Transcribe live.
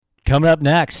Coming up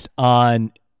next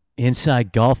on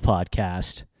Inside Golf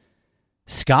Podcast,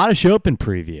 Scottish Open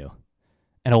preview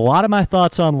and a lot of my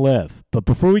thoughts on LIV. But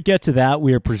before we get to that,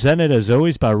 we are presented as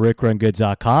always by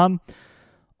RickRunGoods.com.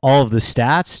 All of the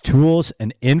stats, tools,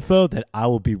 and info that I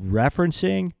will be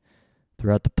referencing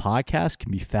throughout the podcast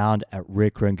can be found at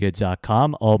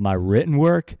RickRunGoods.com. All of my written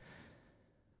work.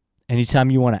 Anytime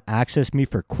you want to access me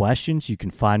for questions, you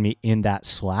can find me in that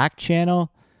Slack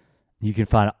channel. You can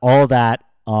find all that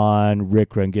on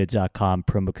RickRunGoods.com,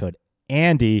 promo code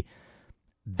Andy.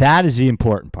 That is the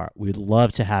important part. We'd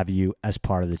love to have you as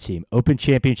part of the team. Open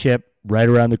Championship right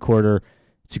around the corner.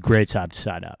 It's a great time to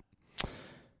sign up.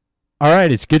 All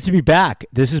right, it's good to be back.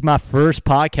 This is my first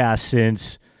podcast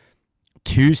since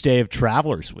Tuesday of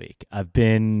Travelers Week. I've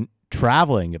been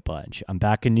traveling a bunch. I'm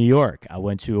back in New York. I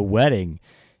went to a wedding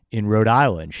in Rhode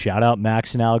Island. Shout out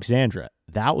Max and Alexandra.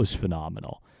 That was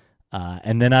phenomenal.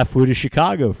 And then I flew to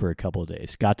Chicago for a couple of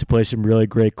days. Got to play some really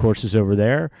great courses over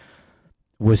there.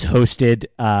 Was hosted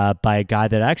by a guy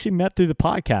that I actually met through the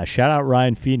podcast. Shout out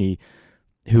Ryan Feeney,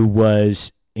 who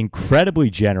was incredibly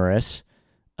generous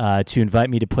to invite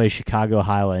me to play Chicago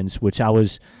Highlands, which I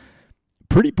was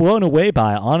pretty blown away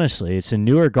by, honestly. It's a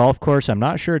newer golf course. I'm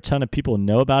not sure a ton of people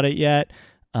know about it yet,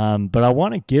 but I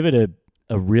want to give it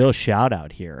a real shout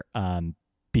out here.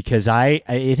 Because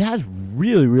it has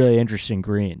really, really interesting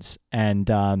greens. And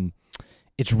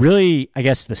it's really, I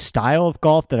guess, the style of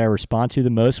golf that I respond to the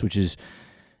most, which is,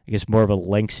 I guess, more of a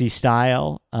lengthy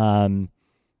style. And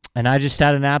I just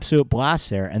had an absolute blast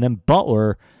there. And then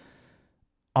Butler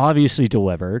obviously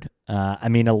delivered.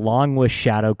 Along with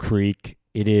Shadow Creek,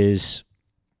 it is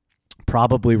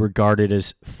probably regarded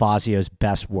as Fazio's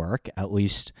best work, at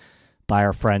least by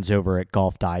our friends over at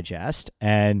Golf Digest.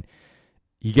 And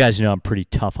you guys know I'm pretty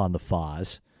tough on the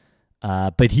Foz,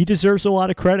 but he deserves a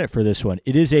lot of credit for this one.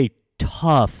 It is a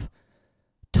tough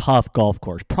golf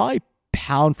course. Probably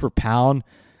pound for pound,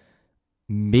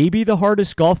 maybe the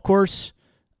hardest golf course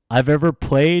I've ever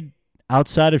played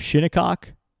outside of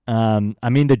Shinnecock.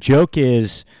 The joke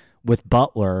is with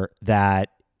Butler that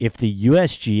if the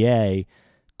USGA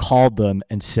called them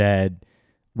and said,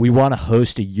 we want to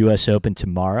host a U.S. Open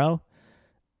tomorrow,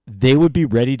 they would be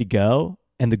ready to go.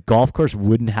 And the golf course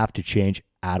wouldn't have to change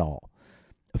at all.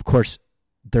 Of course,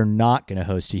 they're not going to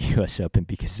host a U.S. Open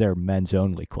because they're a men's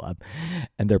only club,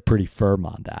 and they're pretty firm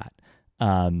on that.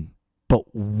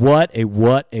 But what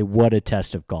a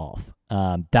test of golf.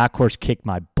 That course kicked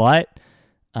my butt.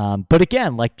 But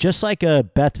again, just like a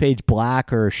Bethpage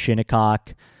Black or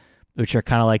Shinnecock, which are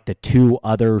kind of like the two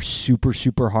other super,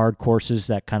 super hard courses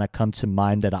that kind of come to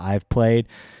mind that I've played,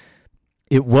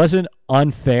 it wasn't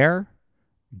unfair.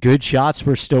 Good shots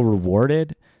were still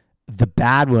rewarded. The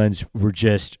bad ones were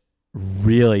just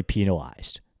really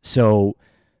penalized. So,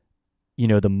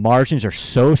 the margins are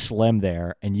so slim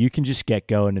there, and you can just get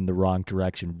going in the wrong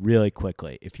direction really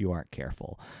quickly if you aren't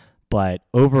careful. But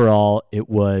overall, it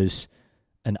was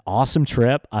an awesome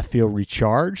trip. I feel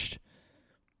recharged.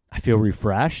 I feel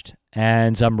refreshed,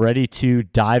 and I'm ready to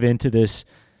dive into this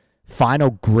final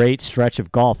great stretch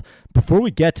of golf. Before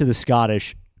we get to the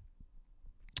Scottish,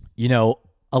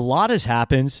 a lot has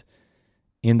happened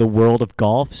in the world of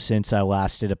golf since I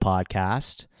last did a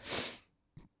podcast.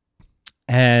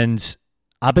 And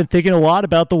I've been thinking a lot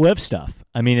about the LIV stuff.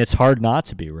 It's hard not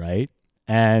to be, right?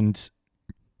 And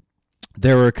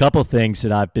there were a couple things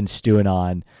that I've been stewing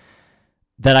on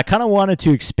that I kind of wanted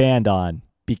to expand on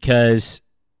because,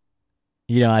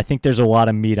 I think there's a lot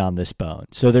of meat on this bone.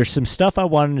 So there's some stuff I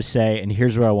wanted to say, and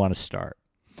here's where I want to start.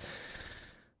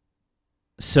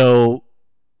 So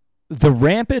the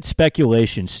rampant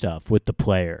speculation stuff with the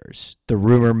players, the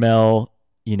rumor mill,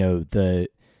 the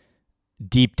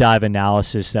deep dive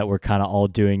analysis that we're kind of all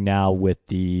doing now with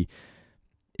is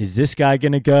this guy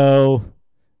going to go?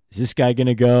 Is this guy going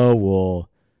to go? Well,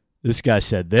 this guy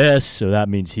said this, so that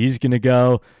means he's going to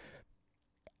go.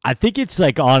 I think it's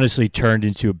honestly turned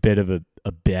into a bit of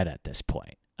a bit at this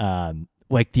point.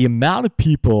 The amount of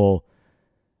people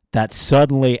that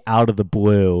suddenly out of the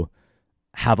blue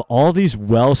have all these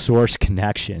well-sourced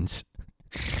connections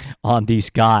on these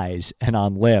guys and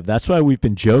on LIV. That's why we've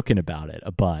been joking about it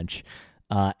a bunch.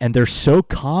 And they're so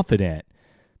confident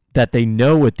that they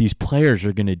know what these players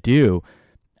are going to do.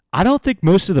 I don't think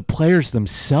most of the players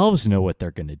themselves know what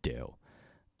they're going to do.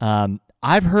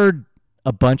 I've heard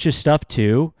a bunch of stuff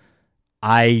too.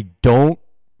 I don't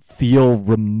feel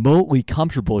remotely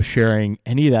comfortable sharing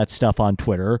any of that stuff on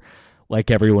Twitter like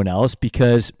everyone else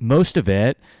because most of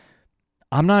it,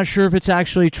 I'm not sure if it's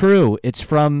actually true. It's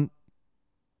from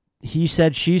he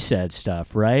said, she said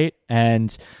stuff, right?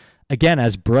 And again,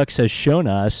 as Brooks has shown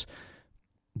us,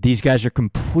 these guys are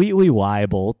completely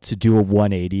liable to do a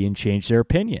 180 and change their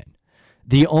opinion.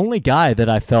 The only guy that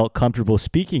I felt comfortable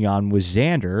speaking on was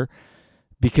Xander,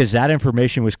 because that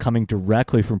information was coming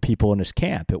directly from people in his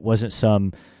camp. It wasn't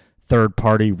some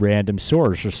third-party random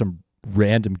source or some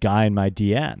random guy in my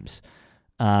DMs.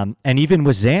 And even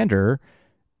with Xander,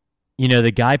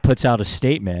 the guy puts out a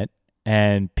statement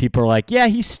and people are like, yeah,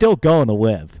 he's still going to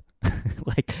live.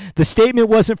 Like, the statement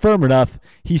wasn't firm enough.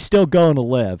 He's still going to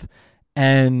live.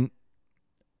 And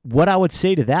what I would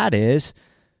say to that is,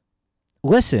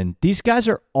 listen, these guys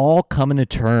are all coming to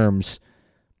terms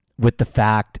with the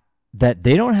fact that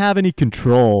they don't have any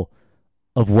control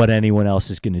of what anyone else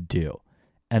is going to do,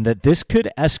 and that this could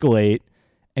escalate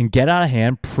and get out of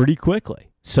hand pretty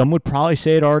quickly. Some would probably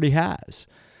say it already has.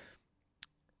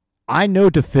 I know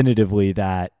definitively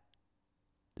that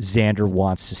Xander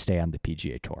wants to stay on the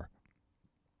PGA Tour.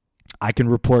 I can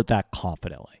report that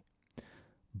confidently.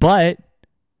 But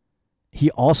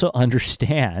he also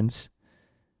understands,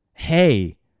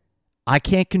 hey, I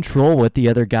can't control what the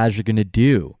other guys are going to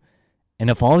do. And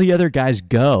if all the other guys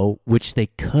go, which they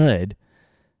could,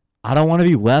 I don't want to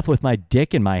be left with my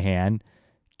dick in my hand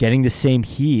getting the same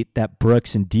heat that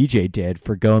Brooks and DJ did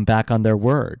for going back on their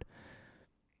word.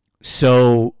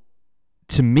 So,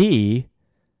 to me,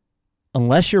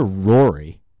 unless you're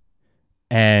Rory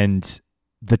and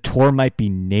the tour might be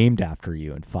named after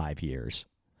you in 5 years,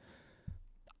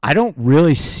 I don't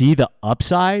really see the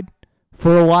upside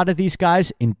for a lot of these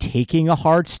guys in taking a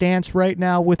hard stance right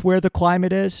now with where the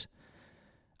climate is.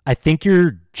 I think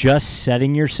you're just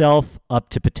setting yourself up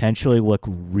to potentially look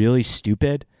really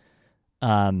stupid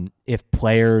if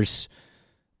players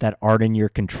that aren't in your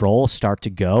control start to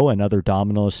go and other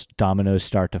dominoes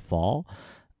start to fall.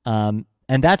 And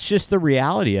that's just the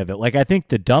reality of it. Like, I think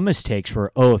the dumbest takes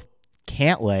were, if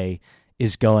Cantlay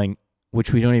is going,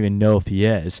 which we don't even know if he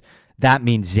is, that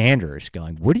means Xander is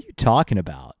going. What are you talking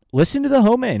about? Listen to the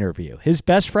Homa interview. His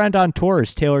best friend on tour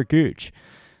is Taylor Gooch.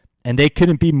 And they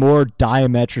couldn't be more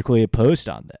diametrically opposed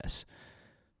on this.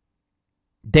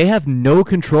 They have no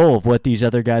control of what these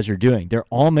other guys are doing. They're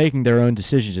all making their own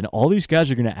decisions, and all these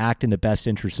guys are going to act in the best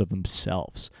interest of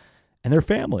themselves and their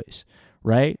families,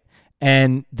 right?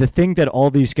 And the thing that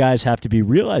all these guys have to be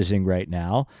realizing right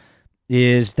now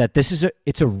is that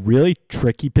it's a really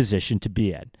tricky position to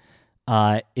be in.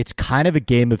 It's kind of a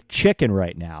game of chicken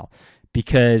right now,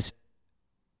 because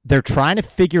they're trying to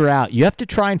figure out, you have to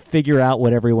try and figure out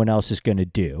what everyone else is going to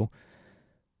do,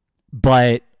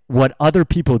 but what other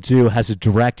people do has a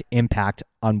direct impact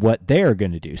on what they're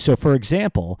going to do. So, for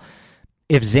example,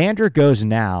 if Xander goes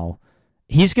now,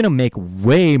 he's going to make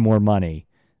way more money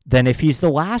than if he's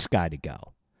the last guy to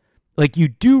go. Like, you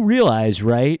do realize,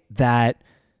 right, that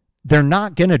they're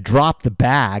not going to drop the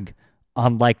bag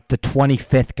on, like, the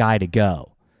 25th guy to go.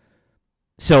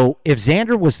 So if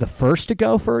Xander was the first to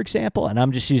go, for example, and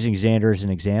I'm just using Xander as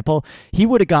an example, he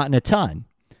would have gotten a ton.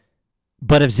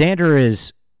 But if Xander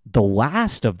is the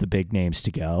last of the big names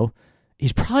to go,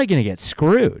 he's probably going to get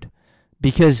screwed,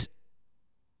 because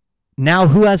now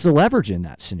who has the leverage in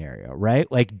that scenario,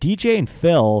 right? Like, DJ and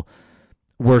Phil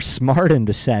were smart in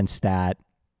the sense that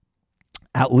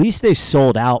at least they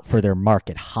sold out for their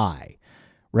market high,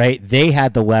 right? They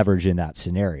had the leverage in that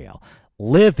scenario.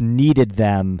 Liv needed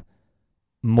them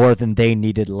more than they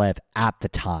needed Liv at the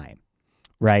time,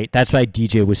 right? That's why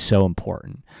DJ was so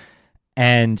important.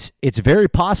 And it's very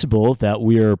possible that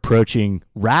we are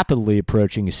rapidly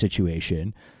approaching a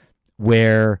situation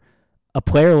where a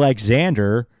player like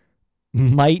Xander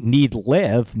might need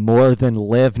Liv more than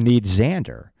Liv needs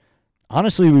Xander.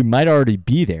 Honestly, we might already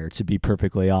be there, to be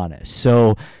perfectly honest.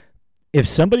 So if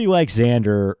somebody like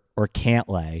Xander or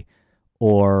Cantlay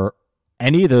or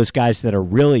any of those guys that are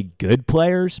really good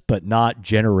players but not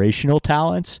generational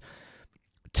talents,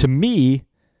 to me,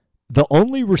 the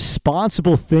only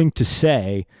responsible thing to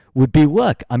say would be,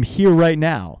 look, I'm here right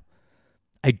now.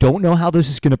 I don't know how this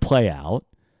is going to play out,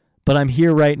 but I'm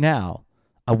here right now.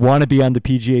 I want to be on the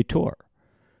PGA Tour.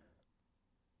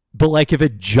 But like, if a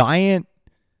giant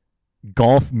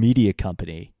golf media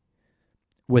company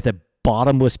with a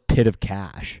bottomless pit of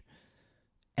cash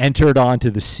entered onto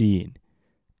the scene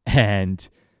and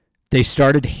they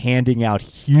started handing out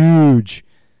huge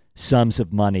sums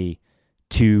of money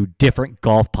to different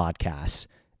golf podcasts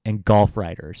and golf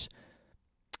writers,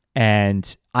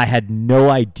 and I had no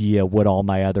idea what all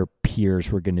my other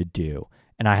peers were going to do,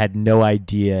 and I had no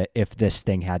idea if this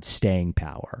thing had staying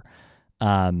power.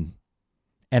 And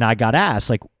I got asked,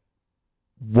 like,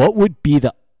 what would be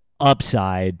the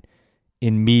upside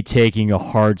in me taking a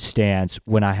hard stance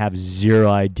when I have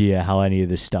zero idea how any of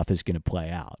this stuff is going to play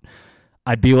out?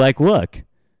 I'd be like, look,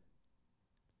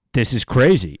 this is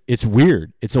crazy. It's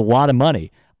weird. It's a lot of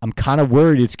money. I'm kind of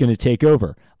worried it's going to take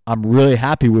over. I'm really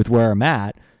happy with where I'm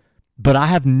at, but I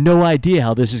have no idea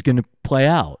how this is going to play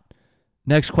out.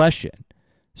 Next question.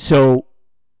 So,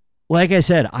 like I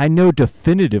said, I know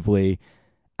definitively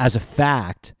as a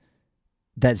fact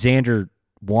that Xander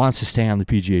wants to stay on the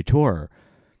PGA Tour,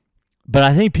 but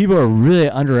I think people are really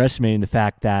underestimating the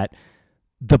fact that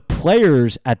the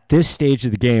players at this stage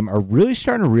of the game are really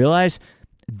starting to realize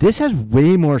this has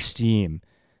way more steam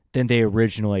than they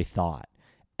originally thought.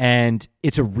 And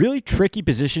it's a really tricky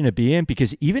position to be in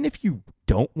because even if you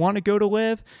don't want to go to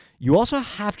LIV, you also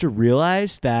have to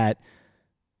realize that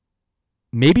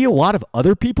maybe a lot of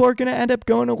other people are going to end up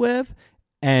going to LIV,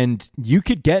 and you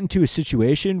could get into a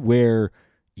situation where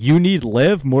you need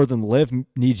LIV more than LIV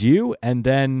needs you, and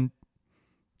then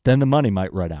the money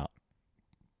might run out.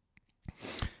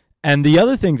 And the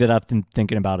other thing that I've been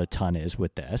thinking about a ton is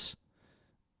with this,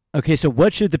 okay, so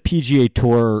what should the PGA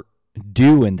Tour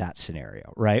do in that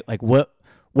scenario, right? Like what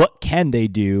can they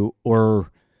do,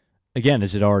 or again,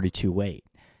 is it already too late?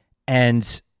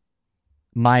 And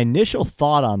my initial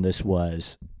thought on this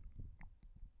was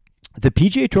the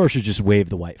PGA Tour should just wave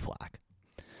the white flag.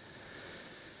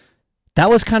 That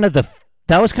was kind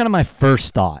of my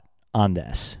first thought on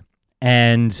this.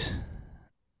 And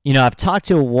I've talked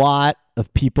to a lot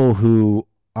of people who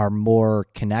are more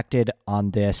connected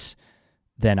on this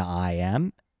than I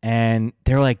am, and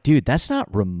they're like, dude, that's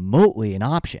not remotely an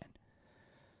option.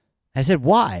 I said,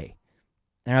 why?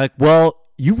 And they're like, well,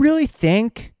 you really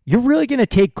think you're really going to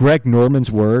take Greg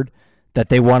Norman's word that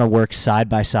they want to work side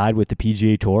by side with the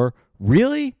PGA Tour?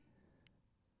 Really?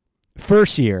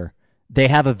 First year, they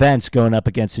have events going up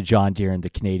against the John Deere and the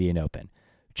Canadian Open.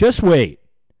 Just wait.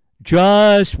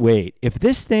 Just wait. If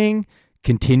this thing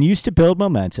continues to build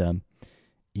momentum,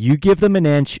 you give them an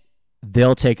inch,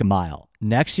 they'll take a mile.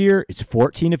 Next year, it's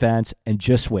 14 events, and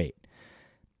just wait.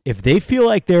 If they feel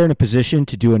like they're in a position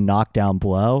to do a knockdown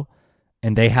blow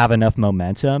and they have enough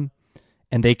momentum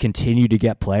and they continue to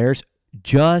get players,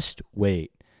 just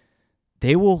wait.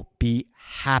 They will be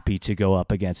happy to go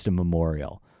up against a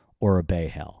Memorial or a Bay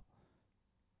Hill.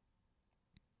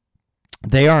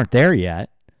 They aren't there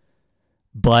yet,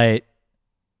 but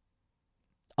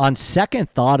on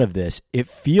second thought of this, it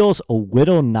feels a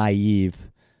little naive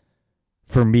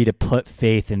for me to put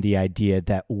faith in the idea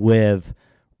that LIV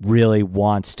really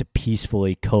wants to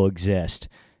peacefully coexist,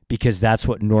 because that's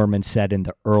what Norman said in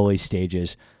the early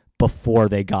stages before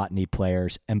they got any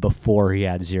players and before he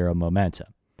had zero momentum.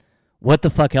 What the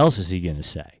fuck else is he going to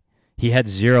say? He had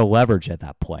zero leverage at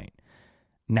that point.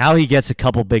 Now he gets a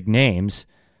couple big names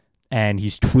and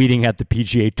he's tweeting at the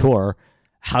PGA Tour,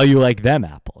 how you like them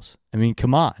apples? I mean,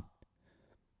 come on.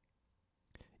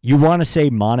 You want to say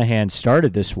Monahan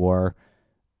started this war?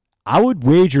 I would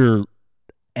wager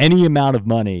any amount of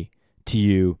money to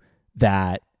you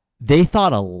that they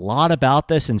thought a lot about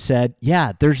this and said,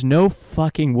 yeah, there's no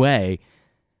fucking way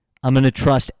I'm going to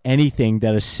trust anything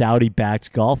that a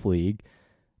Saudi-backed golf league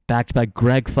backed by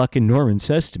Greg fucking Norman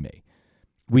says to me.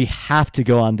 We have to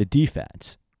go on the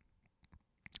defense.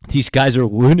 These guys are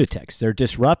lunatics. They're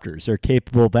disruptors. They're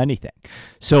capable of anything.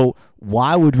 So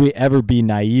why would we ever be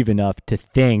naive enough to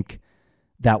think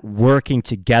that working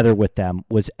together with them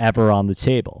was ever on the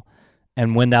table?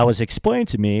 And when that was explained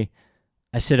to me,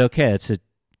 I said, okay,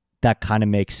 that kind of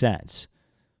makes sense.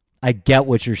 I get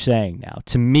what you're saying now.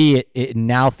 To me, it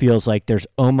now feels like there's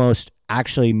almost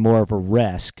actually more of a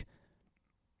risk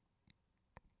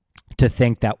to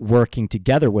think that working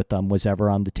together with them was ever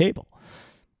on the table.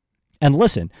 And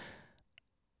listen,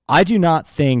 I do not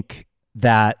think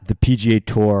that the PGA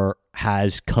Tour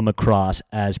has come across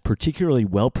as particularly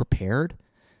well prepared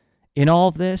in all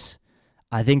of this.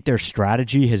 I think their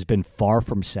strategy has been far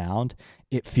from sound.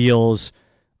 It feels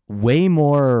way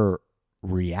more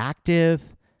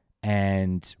reactive,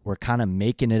 and we're kind of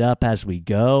making it up as we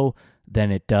go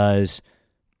than it does.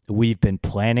 We've been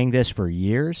planning this for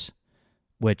years,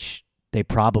 which they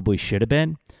probably should have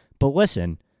been. But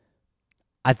listen,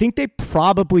 I think they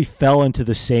probably fell into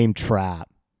the same trap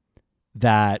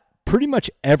that pretty much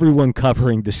everyone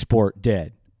covering the sport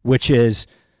did, which is,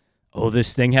 oh,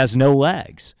 this thing has no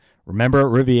legs. Remember at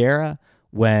Riviera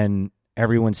when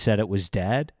everyone said it was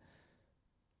dead?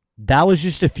 That was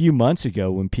just a few months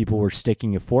ago when people were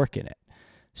sticking a fork in it.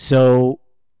 So,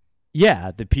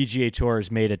 yeah, the PGA Tour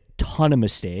has made a ton of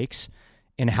mistakes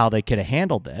in how they could have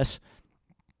handled this.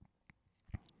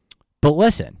 But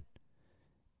listen,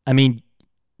 I mean,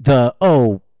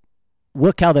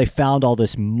 look how they found all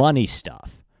this money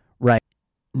stuff, right?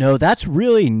 No, that's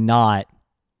really not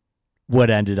what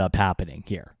ended up happening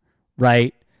here,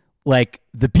 right? Like,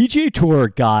 the PGA Tour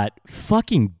got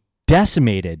fucking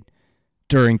decimated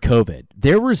during COVID.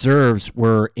 Their reserves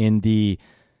were in the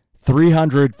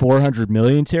 300, 400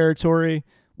 million territory,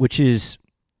 which is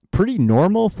pretty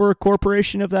normal for a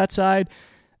corporation of that size.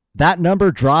 That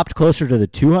number dropped closer to the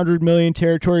 200 million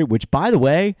territory, which, by the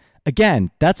way,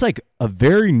 again, that's like a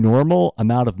very normal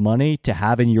amount of money to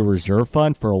have in your reserve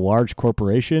fund for a large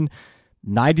corporation.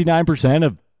 99%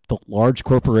 of the large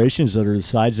corporations that are the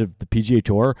size of the PGA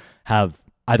Tour have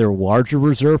either larger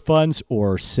reserve funds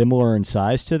or similar in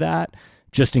size to that,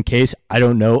 just in case, I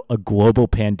don't know, a global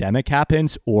pandemic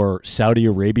happens or Saudi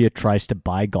Arabia tries to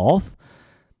buy golf.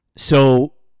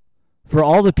 So for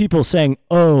all the people saying,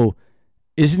 oh,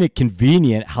 isn't it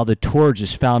convenient how the tour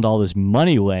just found all this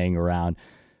money laying around?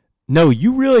 No,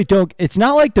 you really don't. It's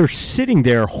not like they're sitting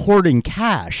there hoarding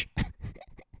cash.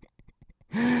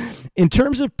 In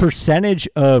terms of percentage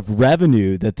of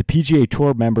revenue that the PGA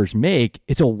Tour members make,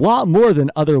 it's a lot more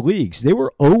than other leagues. They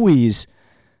were always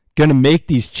going to make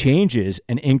these changes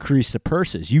and increase the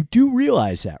purses. You do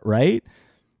realize that, right?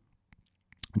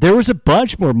 There was a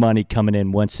bunch more money coming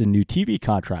in once the new TV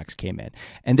contracts came in,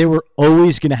 and they were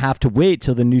always going to have to wait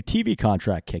till the new TV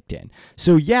contract kicked in.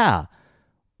 So yeah,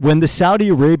 when the Saudi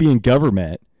Arabian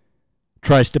government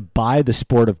tries to buy the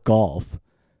sport of golf,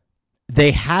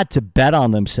 they had to bet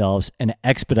on themselves and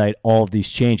expedite all of these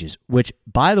changes, which,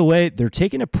 by the way, they're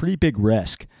taking a pretty big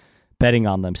risk betting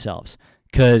on themselves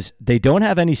because they don't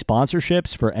have any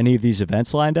sponsorships for any of these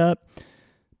events lined up.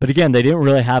 But again, they didn't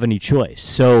really have any choice.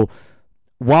 So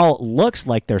while it looks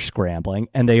like they're scrambling,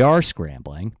 and they are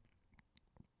scrambling,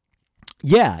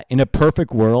 yeah, in a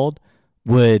perfect world,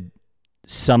 would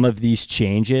some of these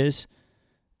changes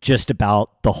just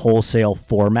about the wholesale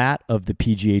format of the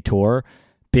PGA Tour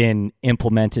been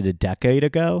implemented a decade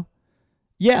ago?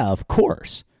 Yeah, of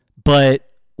course. But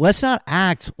let's not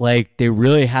act like they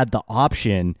really had the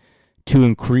option to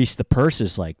increase the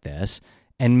purses like this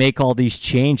and make all these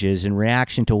changes in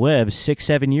reaction to LIV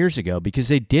 6-7 years ago, because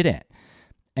they didn't.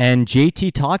 And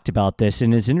JT talked about this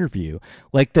in his interview.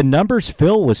 Like, the numbers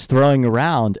Phil was throwing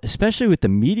around, especially with the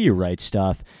media rights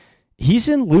stuff, he's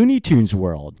in Looney Tunes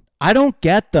world. I don't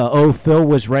get the, oh, Phil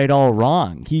was right all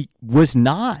wrong. He was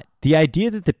not. The idea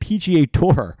that the PGA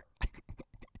Tour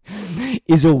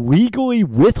is illegally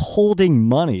withholding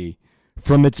money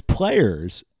from its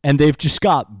players and they've just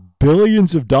got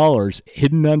billions of dollars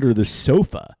hidden under the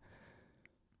sofa.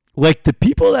 Like, the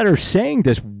people that are saying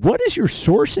this, what is your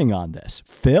sourcing on this?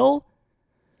 Phil?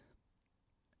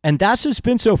 And that's what's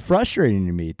been so frustrating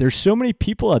to me. There's so many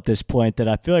people at this point that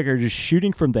I feel like are just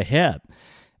shooting from the hip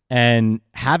and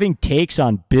having takes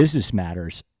on business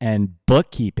matters and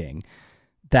bookkeeping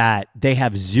that they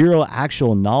have zero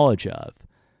actual knowledge of,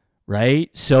 right?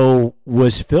 So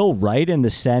was Phil right in the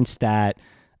sense that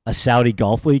a Saudi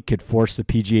Golf League could force the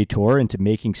PGA Tour into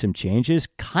making some changes?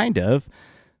 Kind of.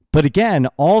 But again,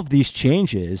 all of these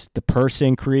changes, the purse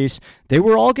increase, they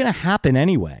were all going to happen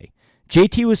anyway.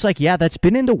 JT was like, yeah, that's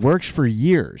been in the works for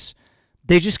years.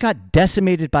 They just got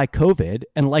decimated by COVID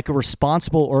and, like a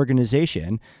responsible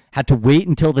organization, had to wait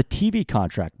until the TV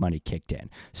contract money kicked in.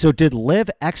 So did LIV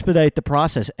expedite the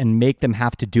process and make them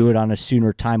have to do it on a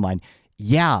sooner timeline?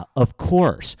 Yeah, of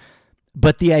course.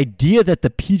 But the idea that the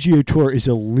PGA Tour is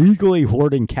illegally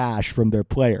hoarding cash from their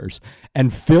players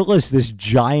and Phil is this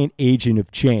giant agent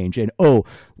of change and, oh,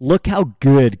 look how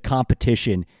good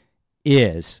competition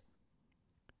is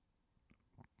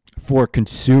for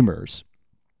consumers.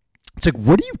 It's like,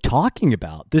 what are you talking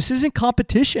about? This isn't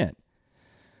competition.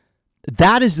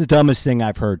 That is the dumbest thing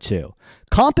I've heard too.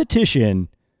 Competition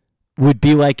would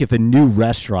be like if a new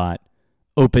restaurant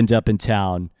opened up in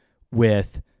town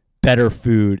with better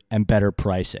food and better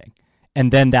pricing,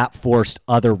 and then that forced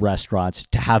other restaurants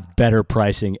to have better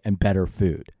pricing and better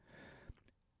food.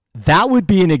 That would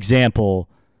be an example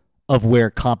of where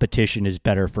competition is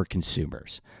better for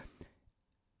consumers.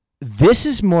 This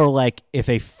is more like if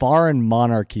a foreign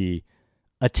monarchy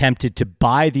attempted to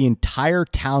buy the entire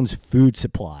town's food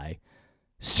supply,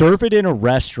 serve it in a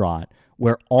restaurant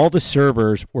where all the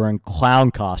servers were in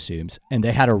clown costumes and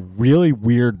they had a really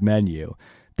weird menu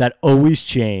that always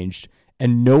changed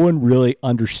and no one really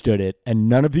understood it and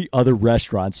none of the other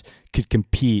restaurants could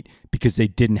compete because they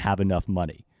didn't have enough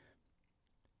money.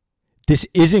 This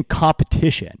isn't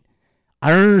competition. I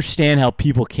don't understand how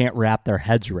people can't wrap their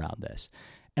heads around this.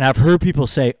 And I've heard people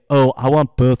say, oh, I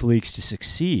want both leagues to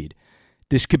succeed.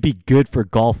 This could be good for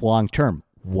golf long term.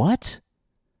 What?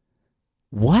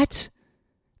 What?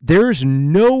 There's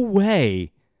no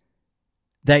way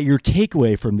that your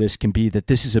takeaway from this can be that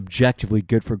this is objectively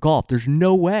good for golf. There's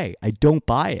no way. I don't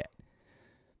buy it.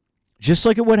 Just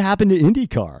like what happened to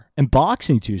IndyCar and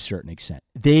boxing to a certain extent.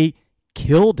 They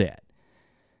killed it.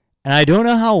 And I don't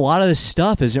know how a lot of this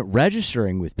stuff isn't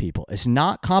registering with people. It's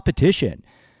not competition.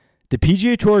 The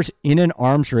PGA Tour is in an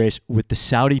arms race with the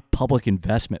Saudi Public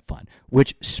Investment Fund,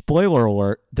 which, spoiler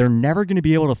alert, they're never going to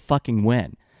be able to fucking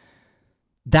win.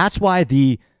 That's why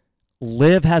the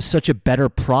LIV has such a better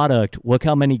product. Look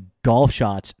how many golf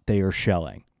shots they are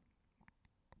showing.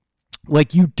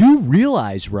 Like, you do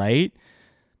realize, right,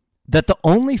 that the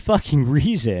only fucking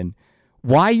reason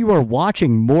why you are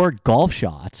watching more golf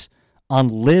shots on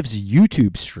LIV's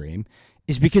YouTube stream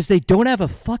is because they don't have a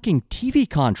fucking TV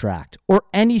contract or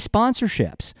any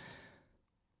sponsorships.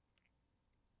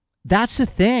 That's the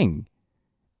thing.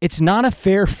 It's not a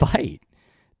fair fight.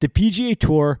 The PGA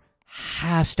Tour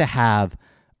has to have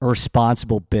a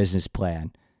responsible business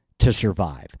plan to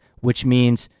survive, which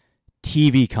means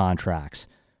TV contracts,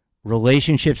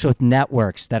 relationships with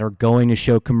networks that are going to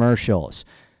show commercials,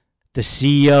 the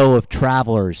CEO of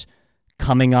Travelers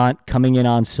coming in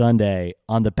on Sunday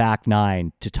on the back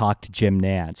nine to talk to Jim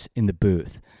Nantz in the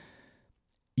booth.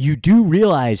 You do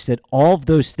realize that all of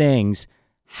those things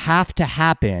have to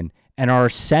happen and are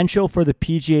essential for the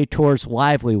PGA Tour's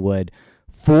livelihood,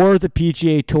 for the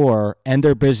PGA Tour and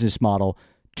their business model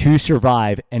to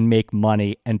survive and make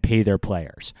money and pay their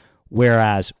players.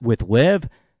 Whereas with LIV,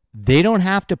 they don't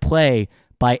have to play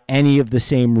by any of the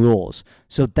same rules.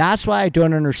 So that's why I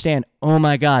don't understand, oh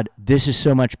my God, this is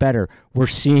so much better. We're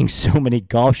seeing so many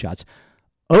golf shots.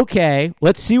 Okay,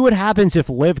 let's see what happens if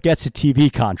LIV gets a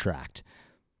TV contract,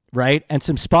 right? And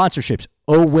some sponsorships.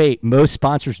 Oh wait, most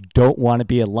sponsors don't want to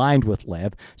be aligned with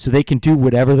LIV, so they can do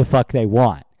whatever the fuck they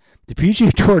want. The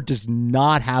PGA Tour does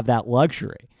not have that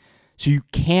luxury. So you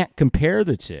can't compare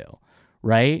the two,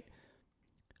 right?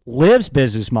 LIV's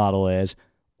business model is,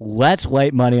 let's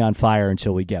light money on fire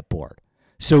until we get bored.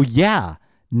 So yeah,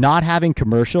 not having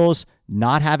commercials,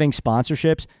 not having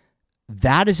sponsorships,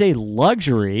 that is a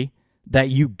luxury that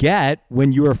you get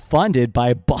when you are funded by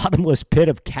a bottomless pit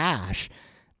of cash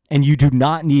and you do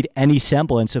not need any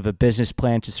semblance of a business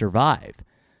plan to survive.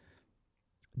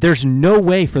 There's no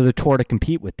way for the tour to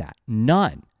compete with that.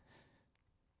 None.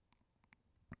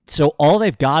 So all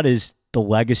they've got is the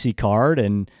legacy card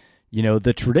and,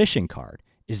 the tradition card.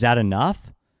 Is that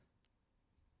enough?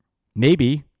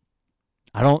 Maybe.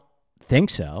 I don't think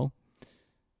so.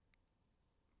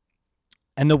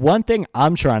 And the one thing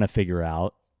I'm trying to figure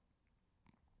out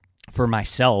for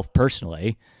myself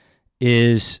personally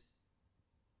is,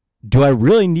 do I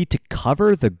really need to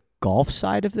cover the golf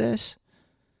side of this?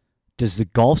 Does the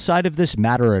golf side of this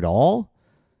matter at all?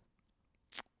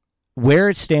 Where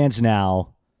it stands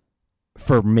now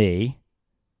for me,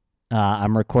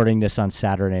 I'm recording this on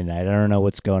Saturday night. I don't know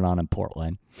what's going on in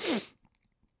Portland.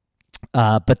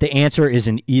 But the answer is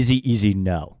an easy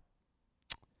no.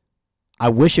 I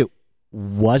wish it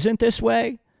wasn't this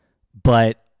way,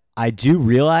 but I do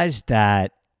realize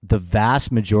that the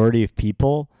vast majority of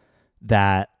people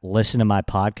that listen to my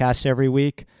podcast every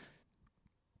week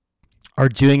are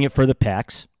doing it for the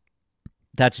pecs.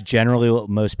 That's generally what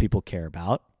most people care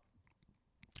about.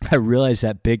 I realized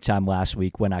that big time last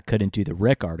week when I couldn't do the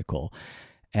Rick article,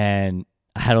 and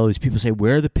I had all these people say,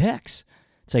 where are the picks?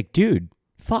 It's like, dude,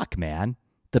 fuck, man.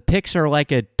 The picks are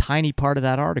like a tiny part of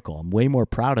that article. I'm way more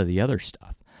proud of the other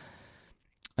stuff.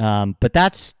 But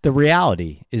that's the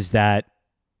reality, is that,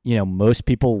 most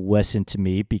people listen to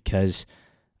me because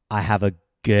I have a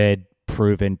good,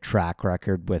 proven track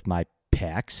record with my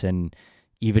picks. And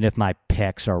even if my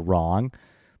picks are wrong,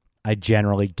 I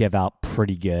generally give out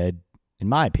pretty good, in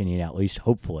my opinion, at least,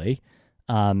 hopefully,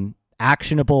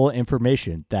 actionable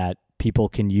information that people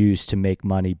can use to make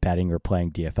money betting or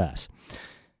playing DFS.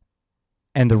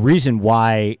 And the reason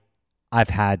why I've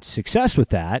had success with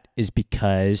that is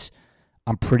because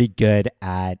I'm pretty good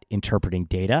at interpreting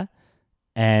data,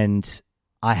 and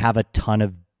I have a ton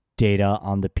of data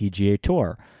on the PGA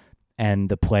Tour and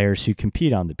the players who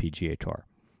compete on the PGA Tour.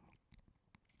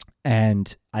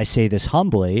 And I say this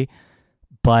humbly,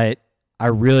 but I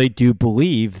really do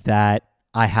believe that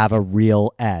I have a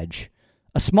real edge,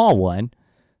 a small one,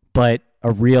 but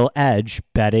a real edge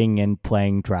betting and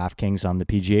playing DraftKings on the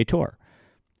PGA Tour.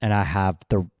 And I have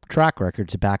the track record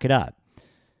to back it up.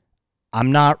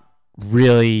 I'm not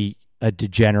really a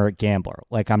degenerate gambler.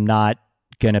 Like, I'm not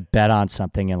going to bet on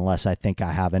something unless I think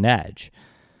I have an edge.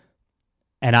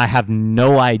 And I have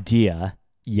no idea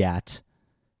yet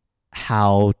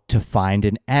how to find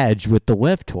an edge with the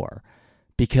LIV Tour,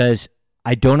 because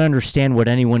I don't understand what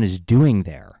anyone is doing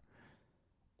there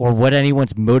or what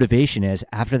anyone's motivation is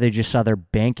after they just saw their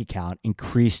bank account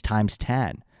increase times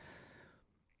 10.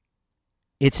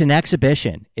 It's an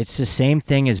exhibition. It's the same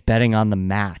thing as betting on the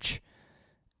match.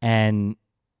 And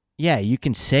yeah, you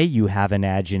can say you have an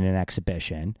edge in an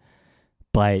exhibition,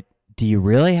 but do you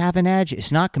really have an edge?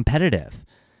 It's not competitive.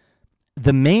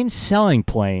 The main selling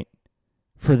point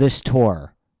for this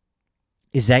tour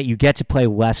is that you get to play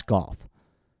less golf.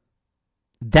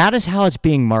 That is how it's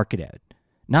being marketed.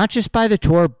 Not just by the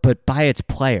tour, but by its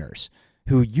players,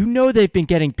 who they've been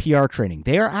getting PR training.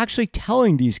 They are actually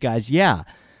telling these guys, yeah,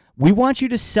 we want you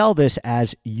to sell this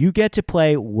as you get to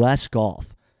play less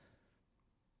golf.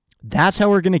 That's how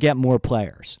we're going to get more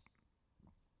players.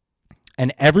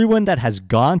 And everyone that has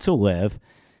gone to LIV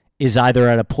is either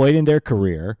at a point in their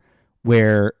career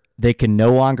where they can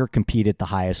no longer compete at the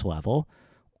highest level,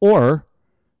 or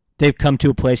they've come to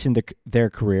a place in their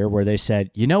career where they said,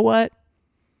 you know what?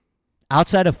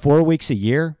 Outside of 4 weeks a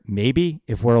year, maybe,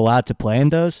 if we're allowed to play in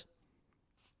those,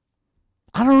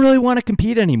 I don't really want to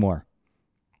compete anymore.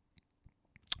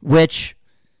 Which,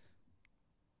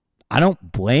 I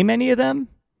don't blame any of them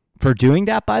for doing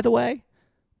that, by the way,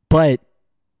 but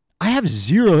I have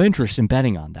zero interest in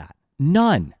betting on that.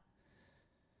 None.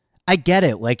 I get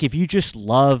it. Like, if you just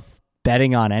love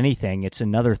betting on anything, it's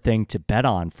another thing to bet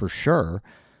on for sure.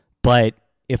 But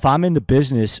if I'm in the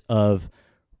business of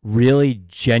really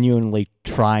genuinely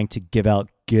trying to give out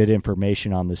good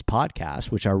information on this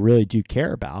podcast, which I really do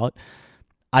care about,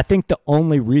 I think the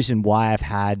only reason why I've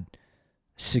had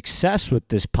success with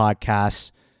this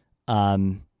podcast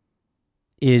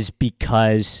is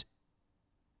because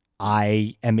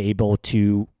I am able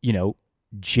to,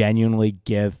 genuinely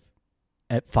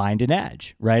find an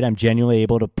edge, right? I'm genuinely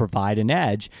able to provide an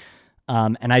edge.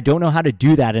 And I don't know how to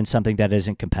do that in something that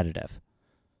isn't competitive.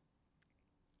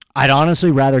 I'd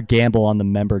honestly rather gamble on the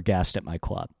member guest at my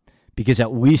club because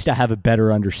at least I have a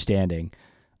better understanding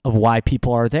of why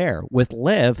people are there. With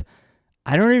LIV,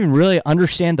 I don't even really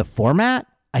understand the format.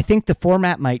 I think the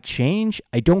format might change.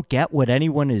 I don't get what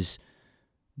anyone is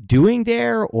doing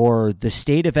there or the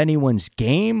state of anyone's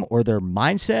game or their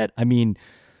mindset. I mean,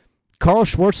 Carl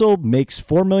Schwartzel makes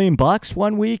 $4 million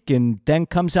one week and then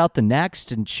comes out the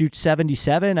next and shoots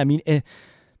 77. I mean,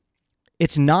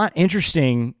 it's not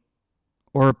interesting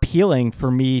or appealing for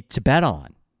me to bet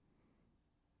on.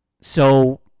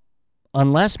 So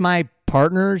unless my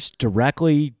partners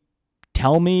directly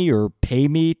tell me or pay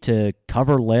me to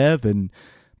cover LIV and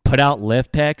put out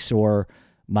LIV picks, or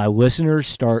my listeners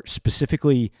start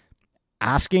specifically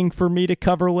asking for me to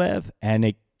cover LIV, and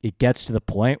it gets to the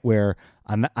point where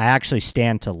I actually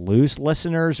stand to lose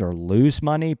listeners or lose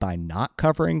money by not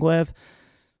covering LIV,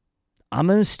 I'm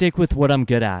going to stick with what I'm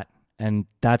good at, and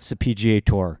that's the PGA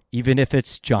Tour, even if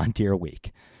it's John Deere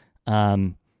week.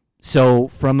 So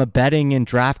from a betting and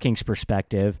DraftKings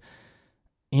perspective,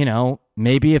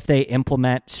 maybe if they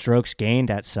implement strokes gained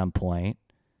at some point,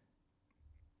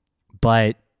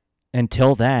 but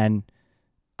until then,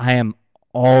 I am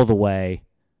all the way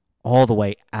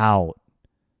out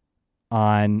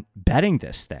on betting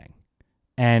this thing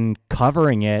and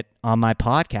covering it on my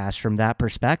podcast from that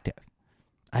perspective.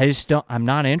 I'm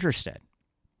not interested.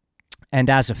 And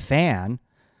as a fan,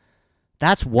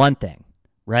 that's one thing,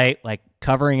 right? Like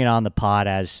covering it on the pod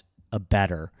as a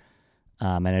bettor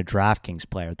and a DraftKings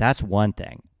player, that's one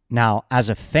thing. Now, as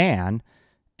a fan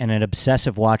and an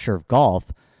obsessive watcher of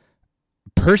golf,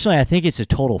 personally, I think it's a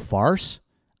total farce.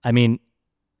 I mean,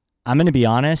 I'm going to be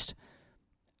honest.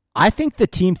 I think the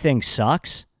team thing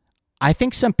sucks. I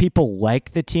think some people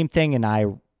like the team thing, and I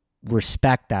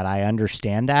respect that. I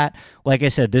understand that. Like I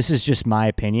said, this is just my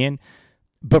opinion.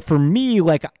 But for me,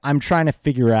 like, I'm trying to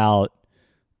figure out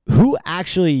who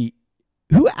actually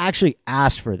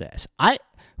asked for this.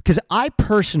 Because I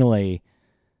personally,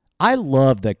 I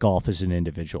love that golf is an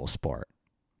individual sport.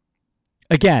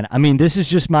 Again, I mean, this is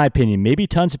just my opinion. Maybe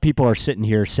tons of people are sitting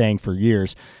here saying for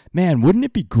years, man, wouldn't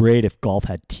it be great if golf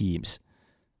had teams?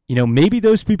 Maybe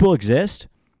those people exist.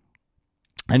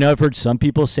 I know I've heard some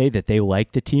people say that they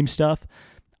like the team stuff.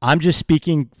 I'm just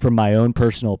speaking from my own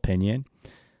personal opinion.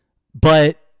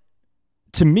 But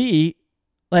to me,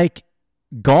 like,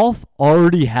 golf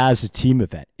already has a team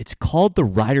event. It's called the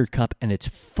Ryder Cup, and it's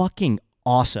fucking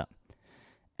awesome.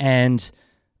 And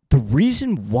the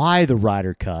reason why the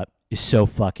Ryder Cup is so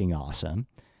fucking awesome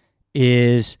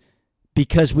is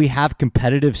because we have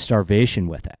competitive starvation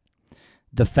with it.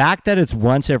 The fact that it's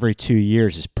once every 2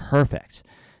 years is perfect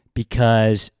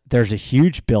because there's a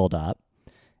huge buildup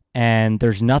and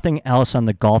there's nothing else on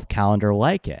the golf calendar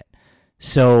like it.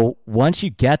 So once you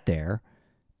get there,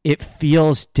 it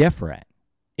feels different.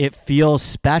 It feels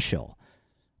special.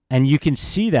 And you can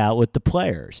see that with the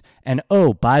players. And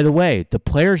oh, by the way, the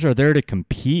players are there to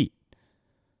compete.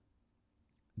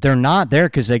 They're not there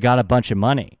because they got a bunch of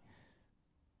money.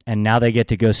 And now they get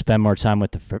to go spend more time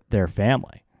with their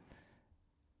family.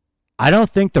 I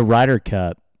don't think the Ryder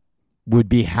Cup would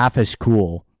be half as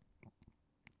cool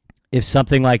if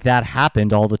something like that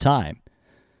happened all the time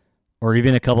or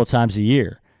even a couple times a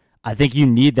year. I think you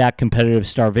need that competitive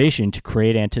starvation to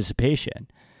create anticipation.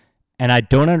 And I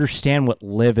don't understand what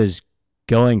LIV is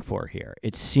going for here.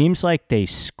 It seems like they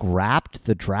scrapped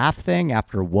the draft thing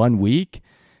after 1 week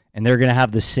and they're going to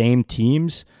have the same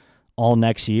teams all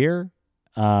next year.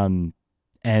 And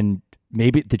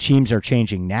maybe the teams are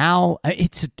changing now.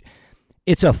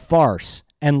 It's a farce.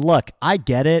 And look, I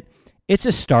get it. It's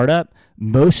a startup.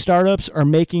 Most startups are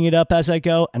making it up as I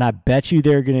go, and I bet you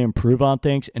they're going to improve on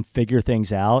things and figure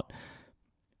things out.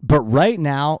 But right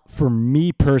now, for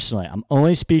me personally, I'm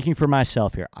only speaking for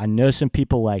myself here. I know some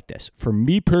people like this. For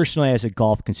me personally as a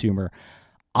golf consumer,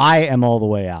 I am all the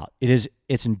way out. It's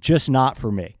just not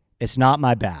for me. It's not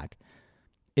my bag.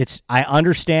 I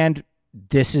understand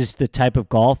this is the type of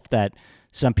golf that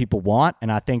some people want,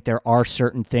 and I think there are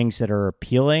certain things that are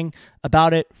appealing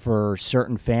about it for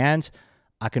certain fans.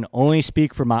 I can only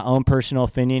speak for my own personal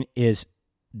opinion, is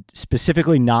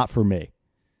specifically not for me.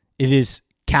 It is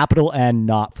capital N,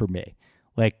 not for me.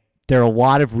 Like, there are a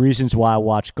lot of reasons why I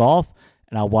watch golf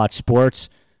and I watch sports.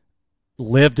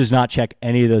 LIV does not check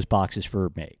any of those boxes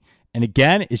for me. And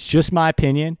again, it's just my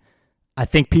opinion. I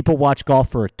think people watch golf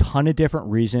for a ton of different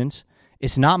reasons.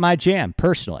 It's not my jam,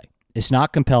 personally. It's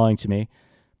not compelling to me.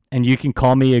 And you can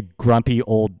call me a grumpy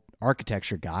old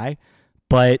architecture guy,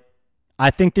 but I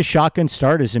think the shotgun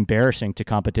start is embarrassing to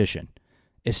competition.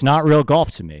 It's not real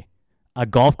golf to me. A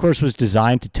golf course was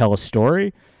designed to tell a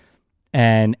story,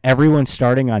 and everyone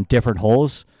starting on different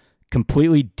holes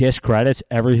completely discredits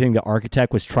everything the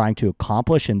architect was trying to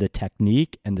accomplish in the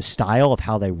technique and the style of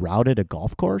how they routed a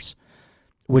golf course,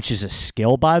 which is a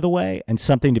skill, by the way, and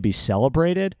something to be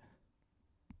celebrated.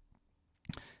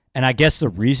 And I guess the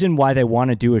reason why they want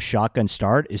to do a shotgun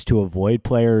start is to avoid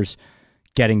players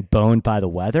getting boned by the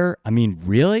weather. I mean,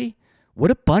 really?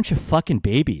 What a bunch of fucking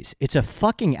babies. It's a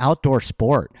fucking outdoor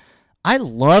sport. I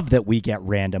love that we get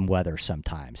random weather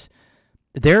sometimes.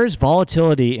 There is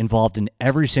volatility involved in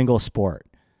every single sport.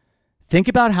 Think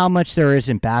about how much there is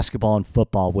in basketball and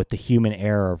football with the human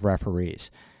error of referees.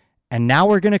 And now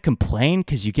we're going to complain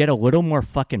because you get a little more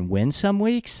fucking wind some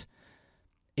weeks?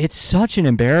 It's such an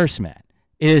embarrassment.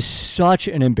 It is such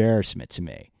an embarrassment to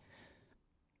me.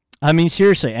 I mean,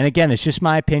 seriously, and again, it's just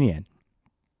my opinion.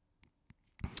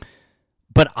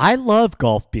 But I love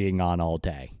golf being on all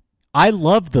day. I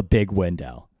love the big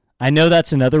window. I know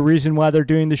that's another reason why they're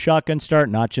doing the shotgun start,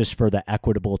 not just for the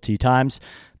equitable tee times,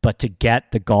 but to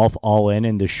get the golf all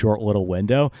in the short little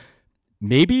window.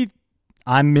 Maybe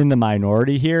I'm in the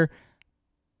minority here.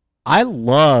 I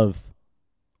love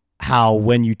how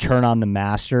when you turn on the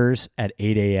Masters at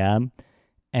 8 a.m.,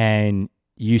 and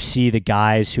you see the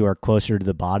guys who are closer to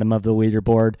the bottom of the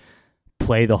leaderboard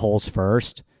play the holes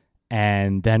first,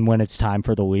 and then when it's time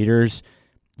for the leaders,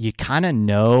 you kind of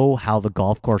know how the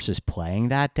golf course is playing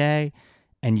that day,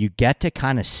 and you get to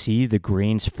kind of see the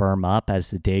greens firm up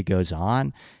as the day goes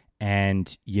on,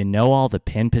 and you know all the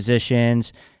pin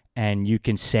positions, and you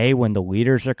can say when the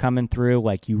leaders are coming through,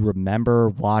 like you remember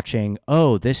watching,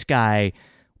 oh, this guy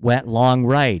went long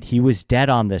right. He was dead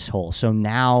on this hole. So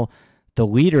now the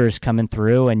leader is coming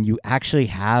through, and you actually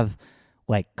have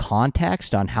like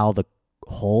context on how the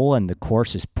hole and the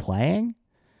course is playing,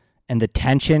 and the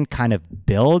tension kind of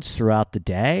builds throughout the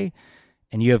day,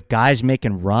 and you have guys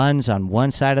making runs on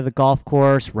one side of the golf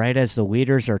course right as the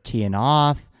leaders are teeing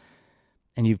off,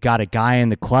 and you've got a guy in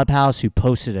the clubhouse who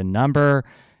posted a number,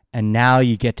 and now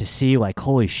you get to see like,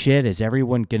 holy shit, is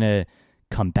everyone gonna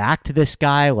come back to this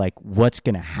guy? Like, what's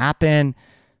gonna happen?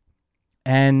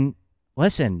 And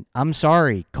listen, I'm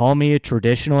sorry, call me a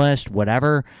traditionalist,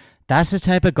 whatever. That's the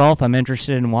type of golf I'm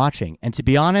interested in watching. And to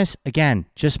be honest, again,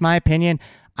 just my opinion,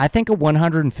 I think a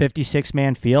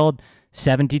 156-man field,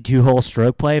 72-hole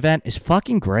stroke play event is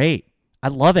fucking great. I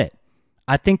love it.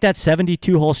 I think that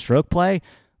 72-hole stroke play,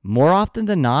 more often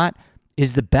than not,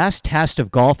 is the best test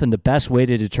of golf and the best way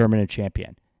to determine a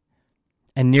champion.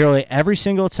 And nearly every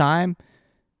single time,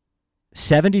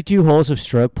 72 holes of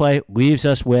stroke play leaves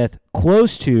us with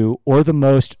close to or the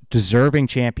most deserving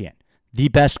champion. The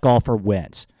best golfer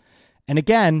wins. And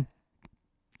again,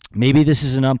 maybe this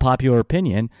is an unpopular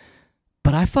opinion,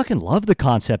 but I fucking love the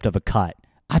concept of a cut.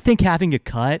 I think having a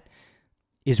cut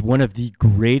is one of the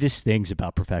greatest things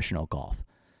about professional golf.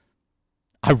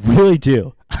 I really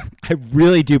do. I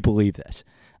really do believe this.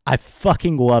 I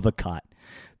fucking love a cut.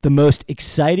 The most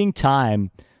exciting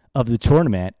time of the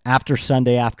tournament after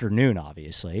Sunday afternoon,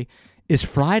 obviously, is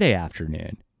Friday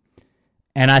afternoon.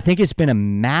 And I think it's been a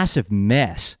massive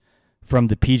miss from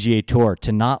the PGA Tour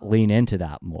to not lean into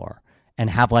that more and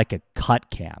have like a cut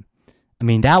cam. I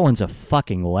mean, that one's a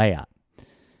fucking layup.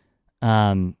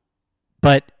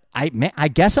 But I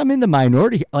guess I'm in the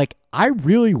minority. Like, I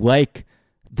really like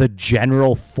the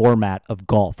general format of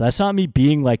golf. That's not me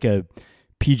being like a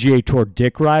PGA Tour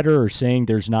dick rider or saying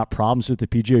there's not problems with the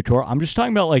PGA Tour. I'm just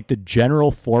talking about like the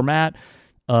general format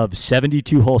of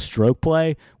 72 hole stroke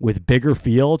play with bigger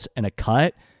fields and a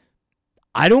cut.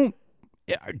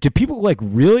 Do people like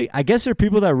really, I guess there are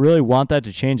people that really want that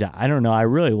to change. I don't know. I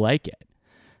really like it.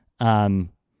 And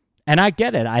I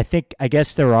get it. I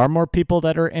guess there are more people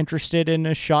that are interested in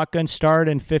a shotgun start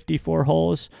in 54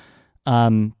 holes.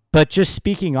 But just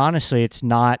speaking honestly, it's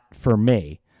not for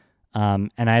me.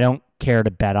 And I don't care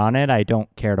to bet on it. I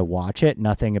don't care to watch it.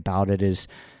 Nothing about it is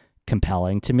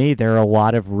compelling to me. There are a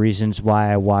lot of reasons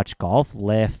why I watch golf.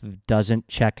 LIV doesn't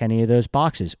check any of those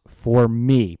boxes for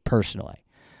me personally.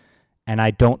 And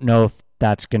I don't know if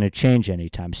that's going to change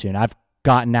anytime soon. I've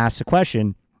gotten asked the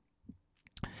question,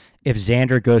 if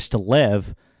Xander goes to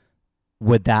LIV,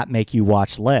 would that make you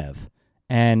watch LIV?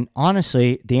 And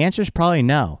honestly, the answer is probably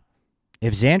no.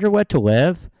 If Xander went to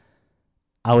LIV,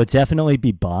 I would definitely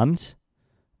be bummed,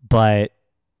 but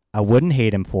I wouldn't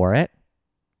hate him for it.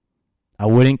 I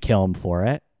wouldn't kill him for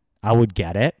it. I would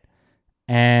get it.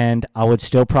 And I would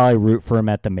still probably root for him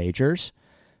at the majors.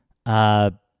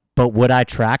 But would I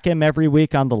track him every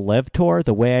week on the LIV tour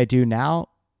the way I do now?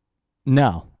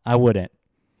 No, I wouldn't.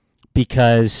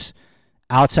 Because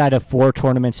outside of 4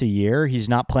 tournaments a year, he's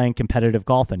not playing competitive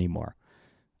golf anymore.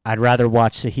 I'd rather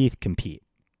watch Sahith compete.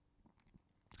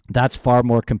 That's far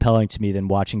more compelling to me than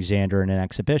watching Xander in an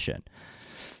exhibition.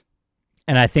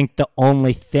 And I think the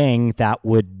only thing that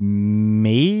would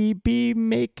maybe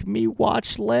make me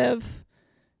watch LIV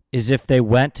is if they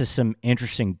went to some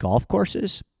interesting golf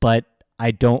courses, but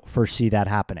I don't foresee that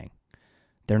happening.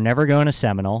 They're never going to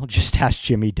Seminole, just ask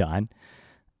Jimmy Dunn.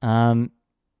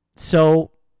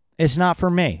 So it's not for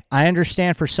me. I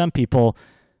understand for some people,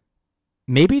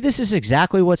 maybe this is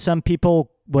exactly what some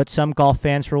golf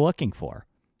fans were looking for.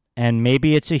 And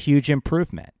maybe it's a huge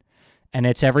improvement. And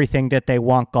it's everything that they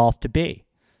want golf to be.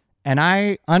 And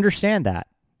I understand that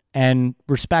and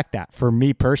respect that. For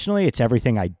me personally, it's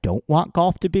everything I don't want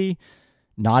golf to be.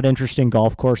 Not interesting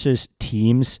golf courses,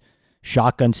 teams,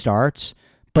 shotgun starts.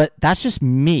 But that's just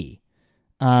me.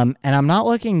 And I'm not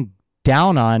looking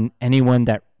down on anyone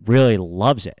that really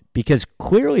loves it, because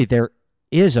clearly there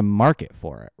is a market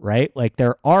for it, right? Like,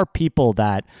 there are people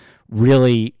that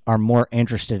really are more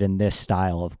interested in this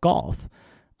style of golf.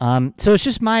 So it's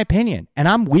just my opinion, and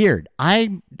I'm weird.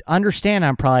 I understand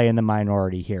I'm probably in the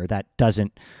minority here that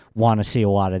doesn't want to see a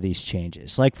lot of these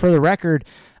changes. Like, for the record,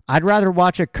 I'd rather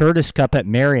watch a Curtis Cup at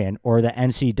Marion or the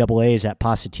NCAAs at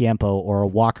Pasatiempo or a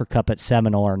Walker Cup at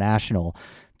Seminole or National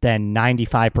than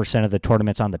 95% of the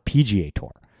tournaments on the PGA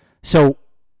Tour. So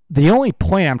the only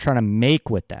point I'm trying to make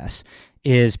with this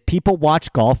is people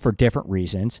watch golf for different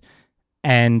reasons.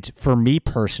 And for me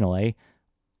personally,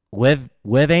 LIV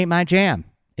ain't my jam.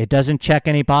 It doesn't check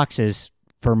any boxes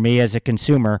for me as a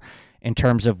consumer in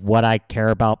terms of what I care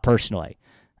about personally.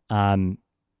 And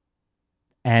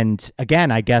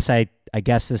again, I guess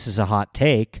this is a hot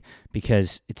take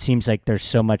because it seems like there's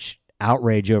so much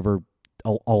outrage over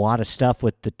a lot of stuff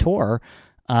with the tour.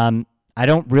 I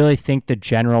don't really think the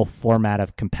general format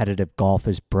of competitive golf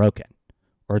is broken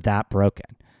or that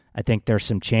broken. I think there's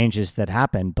some changes that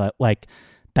happen, but like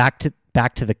back to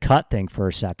the cut thing for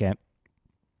a second.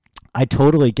 I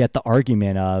totally get the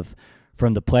argument of,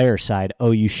 from the player side,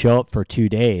 oh, you show up for 2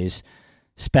 days,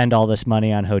 spend all this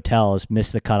money on hotels,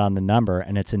 miss the cut on the number,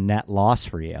 and it's a net loss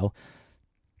for you.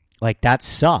 Like, that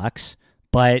sucks,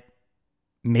 but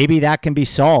maybe that can be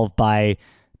solved by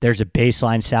there's a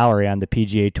baseline salary on the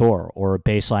PGA Tour or a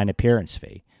baseline appearance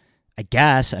fee. I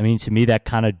guess. I mean, to me, that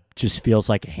kind of just feels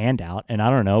like a handout. And I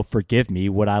don't know, forgive me,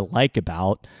 what I like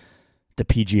about the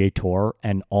PGA Tour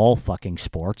and all fucking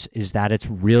sports is that it's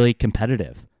really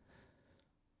competitive.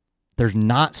 There's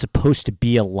not supposed to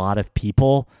be a lot of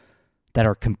people that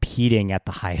are competing at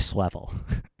the highest level.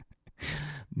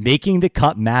 Making the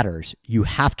cut matters. You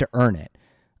have to earn it.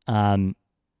 And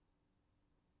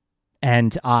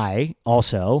I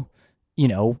also,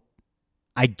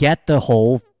 I get the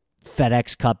whole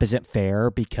FedEx Cup isn't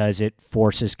fair because it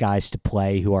forces guys to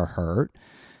play who are hurt.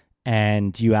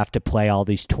 And you have to play all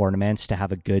these tournaments to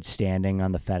have a good standing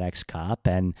on the FedEx Cup.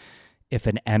 And if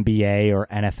an NBA or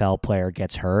NFL player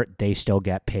gets hurt, they still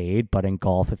get paid. But in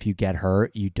golf, if you get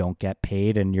hurt, you don't get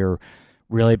paid and you're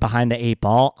really behind the 8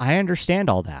 ball. I understand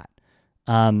all that.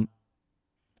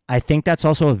 I think that's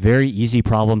also a very easy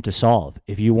problem to solve.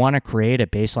 If you want to create a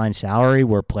baseline salary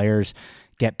where players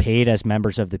get paid as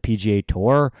members of the PGA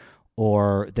Tour,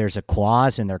 or there's a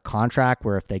clause in their contract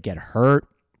where if they get hurt,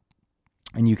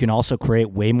 and you can also create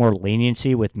way more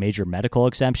leniency with major medical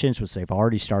exemptions, which they've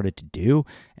already started to do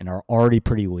and are already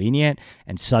pretty lenient.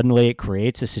 And suddenly it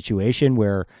creates a situation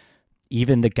where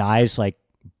even the guys like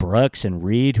Brooks and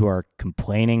Reed who are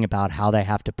complaining about how they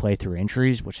have to play through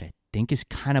injuries, which I think is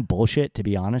kind of bullshit, to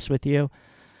be honest with you,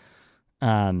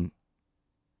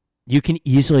 you can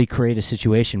easily create a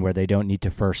situation where they don't need to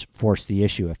first force the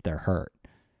issue if they're hurt,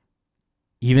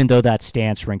 even though that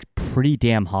stance rings pretty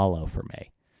damn hollow for me.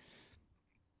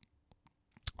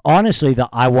 Honestly, the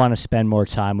I want to spend more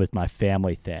time with my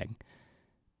family thing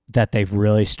that they've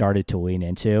really started to lean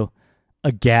into,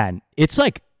 again, it's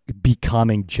like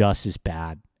becoming just as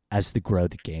bad as the grow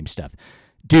the game stuff.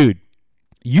 Dude,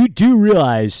 you do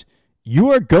realize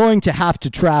you are going to have to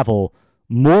travel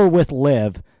more with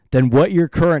LIV than what your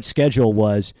current schedule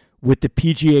was with the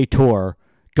PGA Tour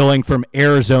going from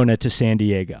Arizona to San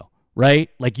Diego, right?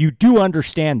 Like, you do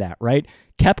understand that, right?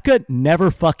 Koepka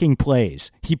never fucking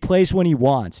plays. He plays when he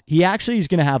wants. He actually is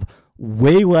going to have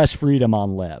way less freedom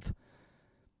on LIV,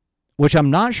 which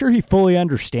I'm not sure he fully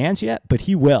understands yet, but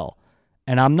he will.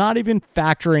 And I'm not even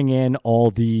factoring in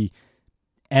all the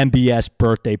MBS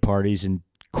birthday parties and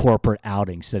corporate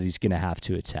outings that he's going to have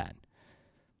to attend.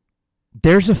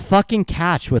 There's a fucking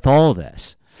catch with all of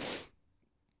this.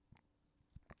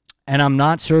 And I'm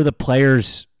not sure the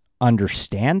players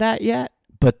understand that yet,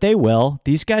 but they will.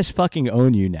 These guys fucking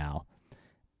own you now.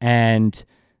 And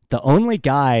the only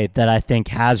guy that I think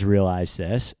has realized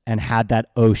this and had that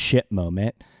oh shit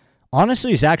moment,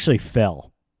 honestly, is actually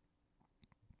Phil.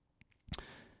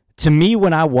 To me,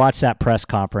 when I watched that press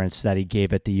conference that he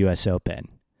gave at the U.S. Open,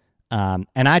 and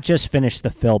I just finished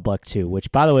the Phil book too, which,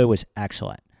 by the way, was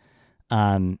excellent.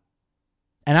 And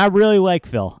I really like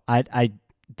Phil.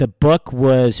 The book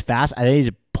was fast. I think he's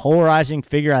a polarizing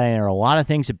figure. I think there are a lot of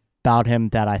things about him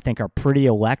that I think are pretty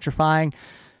electrifying.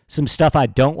 Some stuff I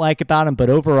don't like about him, but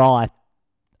overall,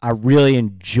 I really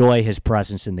enjoy his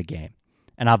presence in the game,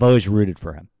 and I've always rooted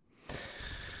for him.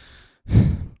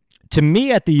 To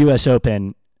me, at the U.S.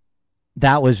 Open,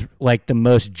 that was like the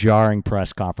most jarring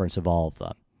press conference of all of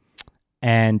them.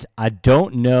 And I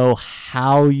don't know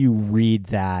how you read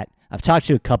that. I've talked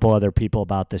to a couple other people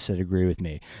about this that agree with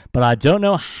me, but I don't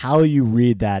know how you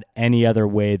read that any other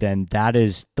way than that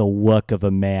is the look of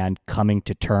a man coming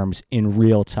to terms in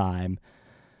real time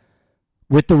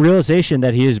with the realization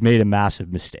that he has made a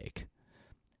massive mistake.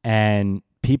 And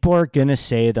people are going to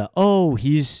say that, oh,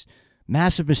 he's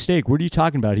massive mistake. What are you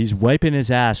talking about? He's wiping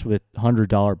his ass with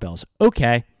 $100 bills.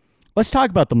 Okay, let's talk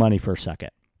about the money for a second.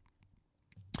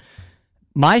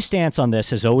 My stance on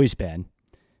this has always been,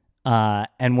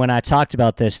 and when I talked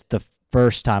about this the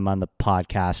first time on the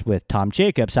podcast with Tom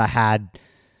Jacobs, it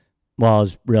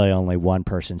was really only one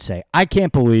person say, I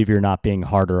can't believe you're not being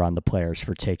harder on the players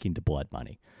for taking the blood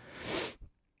money.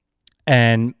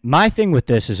 And my thing with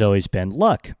this has always been,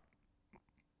 look,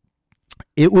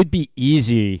 it would be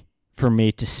easy for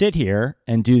me to sit here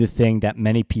and do the thing that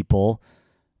many people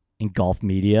in golf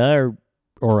media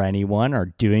or anyone are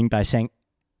doing by saying,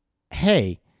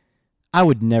 hey, I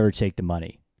would never take the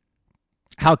money.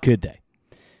 How could they?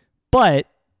 But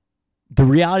the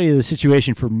reality of the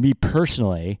situation for me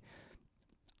personally,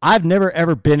 I've never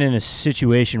ever been in a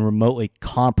situation remotely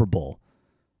comparable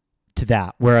to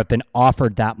that where I've been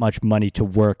offered that much money to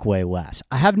work way less.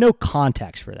 I have no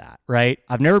context for that, right?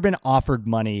 I've never been offered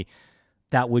money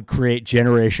that would create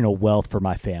generational wealth for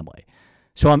my family.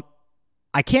 So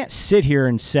I can't sit here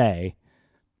and say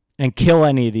and kill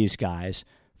any of these guys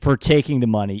for taking the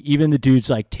money, even the dudes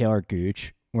like Taylor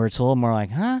Gooch, where it's a little more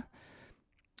like, huh?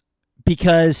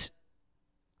 Because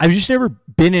I've just never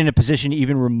been in a position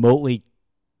even remotely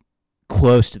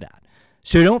close to that.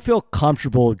 So I don't feel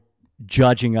comfortable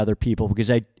judging other people because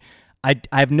I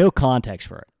have no context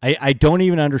for it. I don't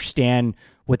even understand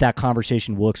what that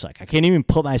conversation looks like. I can't even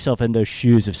put myself in those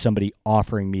shoes of somebody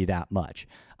offering me that much.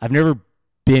 I've never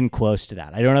been close to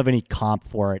that. I don't have any comp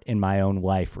for it in my own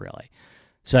life, really.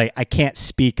 So I can't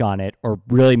speak on it or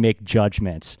really make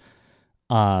judgments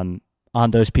on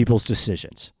those people's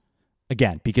decisions.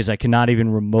 Again, because I cannot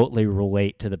even remotely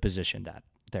relate to the position that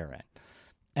they're in.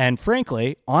 And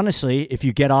frankly, honestly, if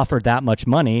you get offered that much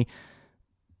money,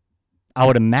 I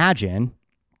would imagine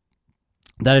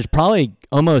that it's probably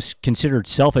almost considered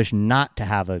selfish not to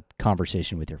have a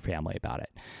conversation with your family about it.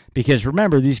 Because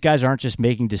remember, these guys aren't just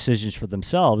making decisions for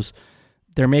themselves.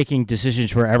 They're making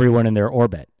decisions for everyone in their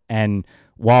orbit. And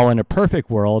while in a perfect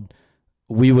world,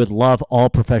 we would love all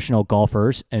professional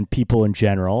golfers and people in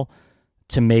general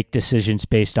to make decisions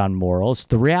based on morals,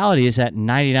 the reality is that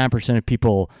 99% of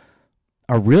people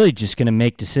are really just going to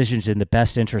make decisions in the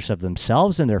best interest of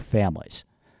themselves and their families.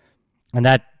 And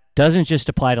that doesn't just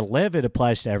apply to live, it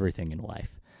applies to everything in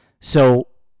life. So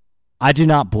I do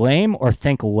not blame or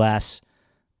think less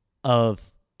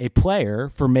of a player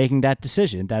for making that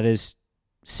decision. That is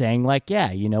saying like,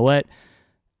 yeah, you know what?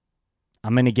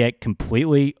 I'm going to get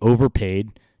completely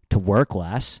overpaid to work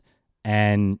less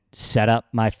and set up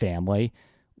my family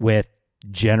with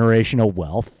generational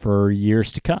wealth for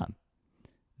years to come.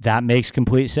 That makes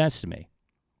complete sense to me.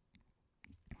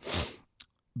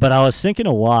 But I was thinking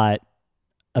a lot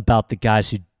about the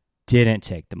guys who didn't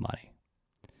take the money.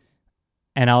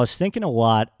 And I was thinking a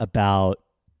lot about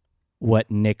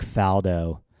what Nick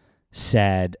Faldo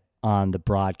said on the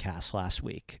broadcast last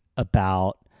week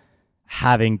about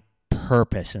having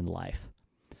purpose in life.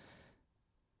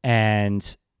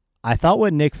 And I thought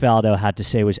what Nick Faldo had to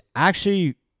say was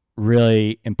actually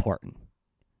really important.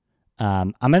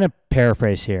 I'm going to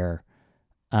paraphrase here.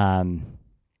 But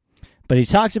he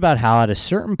talks about how at a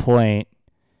certain point,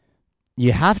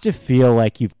 you have to feel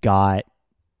like you've got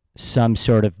some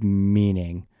sort of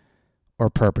meaning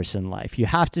or purpose in life. You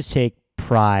have to take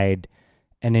pride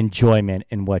and enjoyment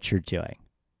in what you're doing.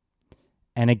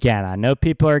 And again, I know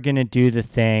people are going to do the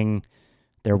thing.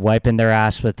 They're wiping their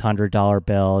ass with $100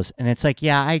 bills. And it's like,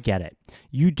 yeah, I get it.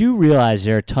 You do realize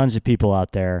there are tons of people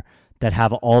out there that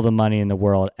have all the money in the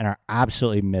world and are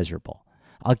absolutely miserable.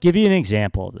 I'll give you an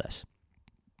example of this.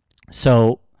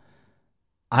 So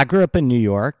I grew up in New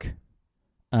York.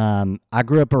 I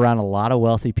grew up around a lot of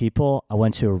wealthy people. I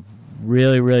went to a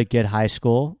really, really good high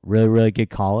school, really, really good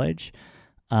college,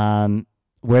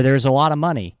 where there's a lot of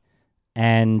money.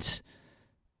 And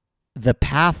the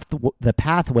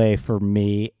pathway for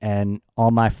me and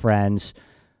all my friends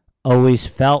always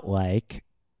felt like,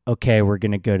 okay, we're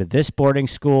going to go to this boarding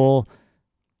school,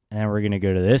 and then we're going to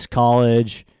go to this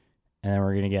college, and then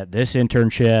we're going to get this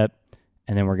internship,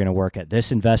 and then we're going to work at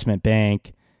this investment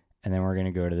bank, and then we're going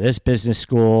to go to this business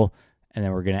school, and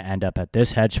then we're going to end up at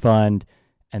this hedge fund,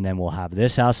 and then we'll have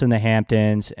this house in the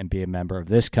Hamptons and be a member of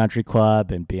this country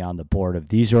club and be on the board of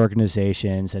these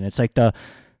organizations. And it's like the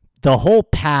whole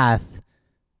path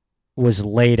was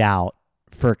laid out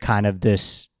for kind of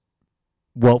this,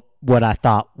 what I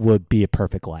thought would be a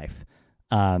perfect life,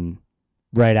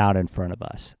 right out in front of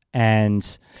us.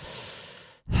 And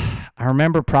I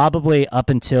remember probably up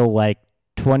until like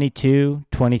 22,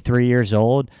 23 years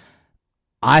old,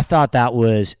 I thought that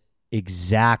was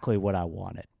exactly what I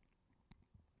wanted.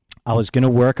 I was going to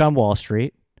work on Wall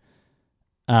Street.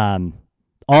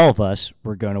 All of us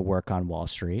were going to work on Wall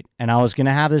Street, and I was going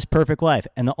to have this perfect life.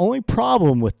 And the only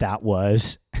problem with that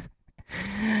was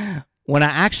when I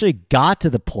actually got to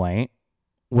the point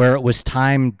where it was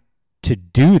time to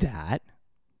do that,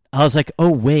 I was like,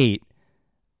 oh, wait,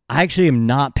 I actually am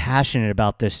not passionate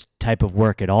about this type of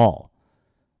work at all.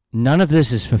 None of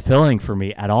this is fulfilling for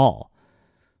me at all.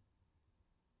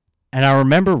 And I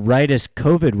remember right as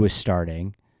COVID was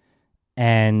starting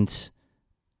and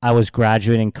I was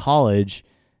graduating college,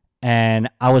 and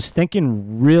I was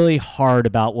thinking really hard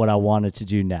about what I wanted to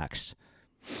do next.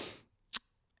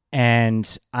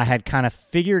 And I had kind of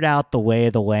figured out the lay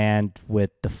of the land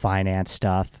with the finance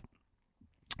stuff.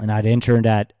 And I'd interned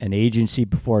at an agency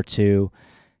before too.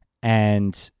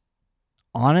 And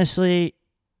honestly,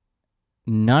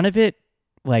 none of it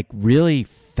like really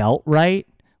felt right,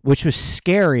 which was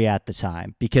scary at the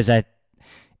time because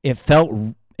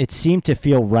it seemed to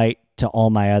feel right to all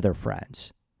my other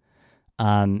friends.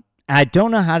 I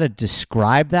don't know how to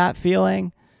describe that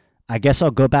feeling. I guess I'll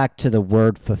go back to the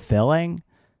word fulfilling,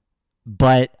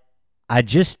 but I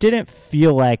just didn't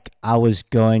feel like I was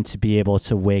going to be able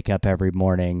to wake up every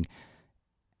morning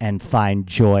and find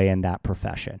joy in that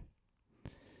profession.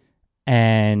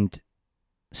 And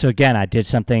so again, I did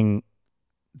something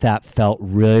that felt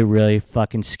really, really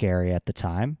fucking scary at the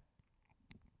time.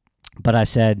 But I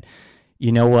said,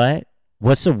 you know what?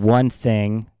 What's the one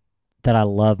thing that I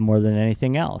love more than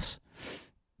anything else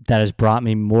that has brought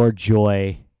me more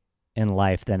joy in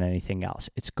life than anything else?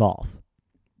 It's golf.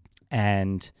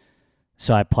 And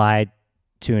so I applied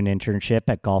to an internship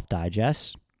at Golf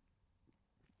Digest.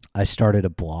 I started a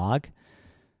blog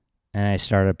and I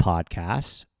started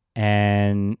podcasts,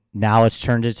 and now it's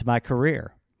turned into my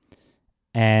career.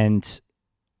 And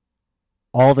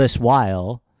all this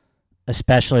while,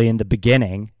 especially in the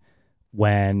beginning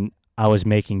when I was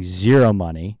making zero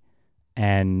money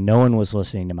and no one was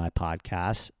listening to my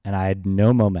podcast and I had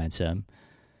no momentum,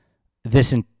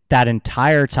 that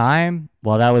entire time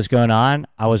while that was going on,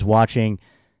 I was watching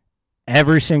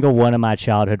every single one of my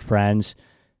childhood friends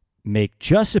make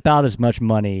just about as much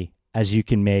money as you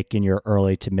can make in your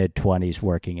early to mid 20s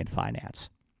working in finance.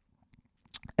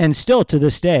 And still to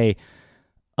this day,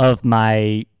 of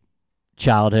my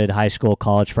childhood, high school,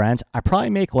 college friends, I probably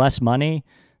make less money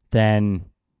than,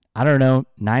 I don't know,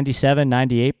 97,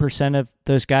 98% of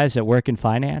those guys that work in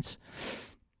finance.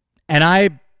 And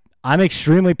I'm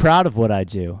extremely proud of what I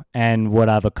do and what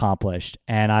I've accomplished.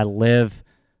 And I live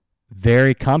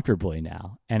very comfortably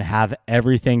now and have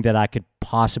everything that I could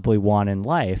possibly want in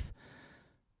life.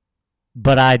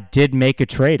 But I did make a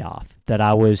trade-off that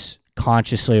I was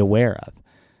consciously aware of,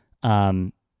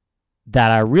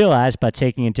 that I realized by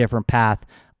taking a different path.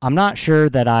 I'm not sure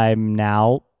that I'm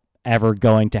now ever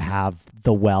going to have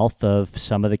the wealth of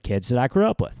some of the kids that I grew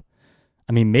up with.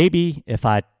 I mean, maybe if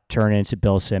I turn into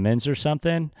Bill Simmons or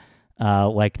something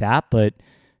like that, but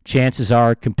chances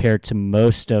are, compared to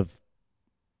most of,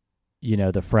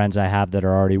 the friends I have that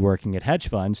are already working at hedge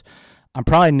funds, I'm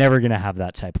probably never going to have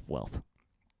that type of wealth,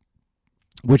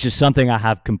 which is something I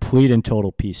have complete and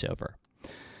total peace over.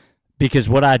 Because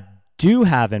what I do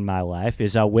have in my life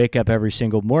is I wake up every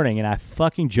single morning and I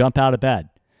fucking jump out of bed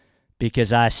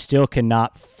because I still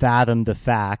cannot fathom the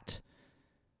fact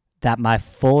that my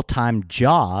full-time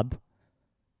job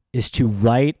is to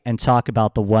write and talk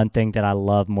about the one thing that I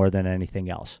love more than anything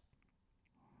else.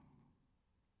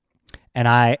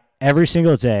 And every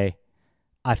single day,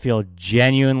 I feel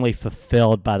genuinely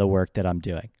fulfilled by the work that I'm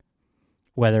doing.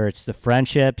 Whether it's the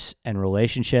friendships and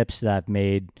relationships that I've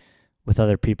made with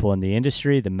other people in the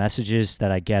industry, the messages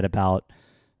that I get about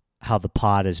how the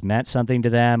pod has meant something to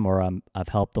them, or I've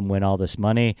helped them win all this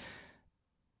money.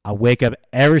 I wake up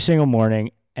every single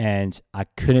morning and I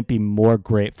couldn't be more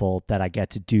grateful that I get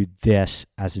to do this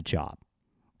as a job.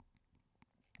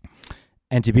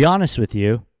 And to be honest with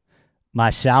you, my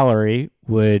salary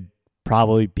would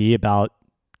probably be about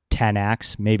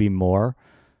 10x, maybe more,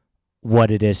 what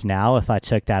it is now if I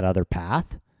took that other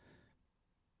path.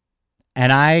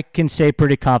 And I can say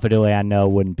pretty confidently I know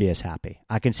wouldn't be as happy.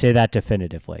 I can say that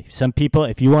definitively. Some people,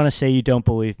 if you want to say you don't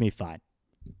believe me, fine.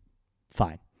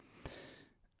 Fine.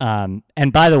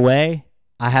 And by the way,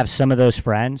 I have some of those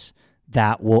friends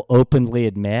that will openly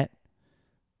admit,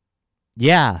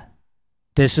 yeah,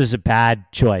 this was a bad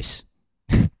choice.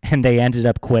 And they ended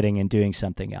up quitting and doing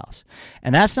something else.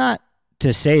 And that's not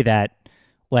to say that,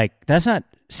 that's not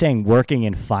saying working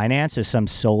in finance is some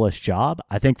soulless job.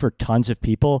 I think for tons of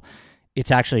people, it's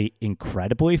actually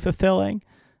incredibly fulfilling.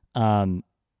 And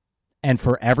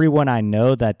for everyone I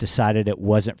know that decided it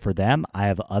wasn't for them, I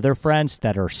have other friends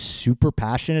that are super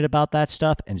passionate about that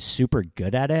stuff and super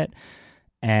good at it.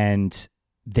 And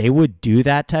they would do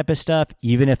that type of stuff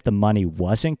even if the money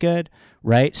wasn't good,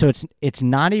 right? So it's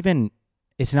not even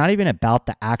about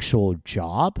the actual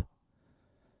job.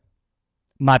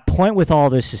 My point with all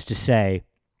this is to say,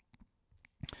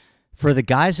 for the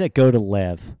guys that go to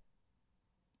live,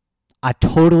 I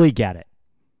totally get it.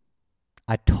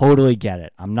 I totally get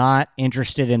it. I'm not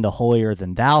interested in the holier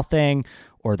than thou thing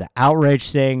or the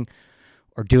outrage thing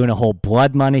or doing a whole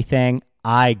blood money thing.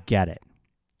 I get it.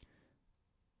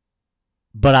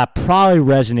 But I probably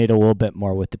resonate a little bit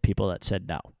more with the people that said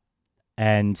no.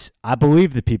 And I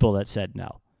believe the people that said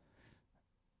no.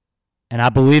 And I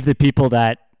believe the people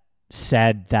that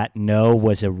said that no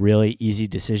was a really easy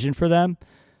decision for them.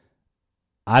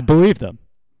 I believe them.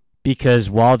 Because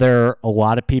while there are a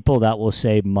lot of people that will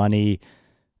say the money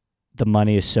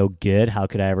is so good, how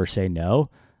could I ever say no?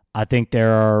 I think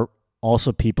there are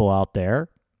also people out there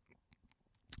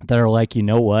that are like, you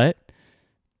know what?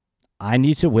 I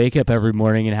need to wake up every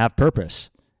morning and have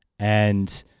purpose.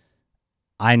 And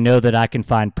I know that I can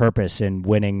find purpose in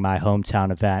winning my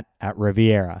hometown event at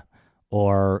Riviera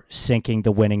or sinking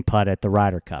the winning putt at the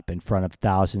Ryder Cup in front of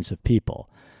thousands of people.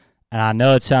 And I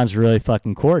know it sounds really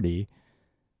fucking corny,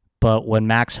 but when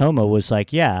Max Homa was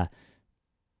like, yeah,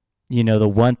 the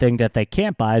one thing that they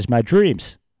can't buy is my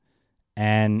dreams.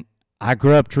 And I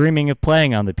grew up dreaming of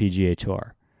playing on the PGA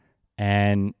Tour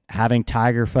and having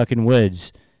Tiger fucking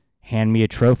Woods hand me a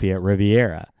trophy at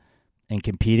Riviera and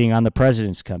competing on the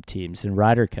President's Cup teams and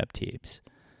Ryder Cup teams.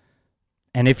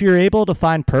 And if you're able to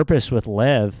find purpose with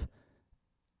LIV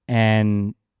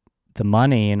and the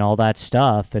money and all that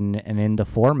stuff and in the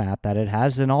format that it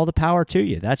has, then all the power to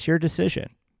you. That's your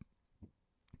decision.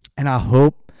 And I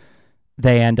hope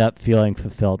they end up feeling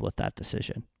fulfilled with that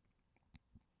decision.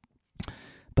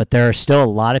 But there are still a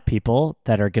lot of people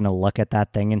that are going to look at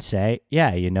that thing and say,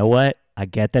 yeah, you know what? I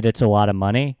get that it's a lot of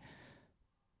money,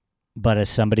 but as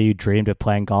somebody who dreamed of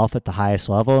playing golf at the highest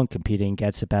level and competing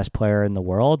against the best players in the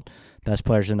world,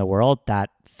 that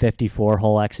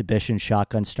 54-hole exhibition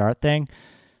shotgun start thing,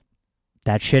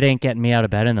 that shit ain't getting me out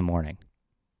of bed in the morning.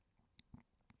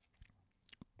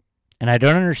 And I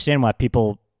don't understand why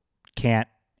people can't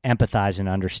empathize and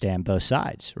understand both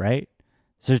sides, right?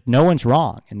 So no one's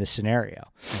wrong in this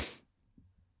scenario.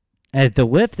 And the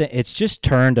LIV thing, it's just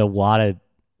turned a lot of,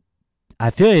 I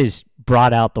feel it's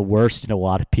brought out the worst in a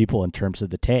lot of people in terms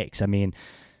of the takes. I mean,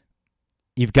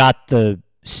 you've got the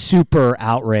super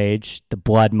outrage, the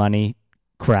blood money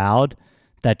crowd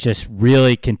that just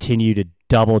really continue to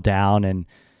double down, and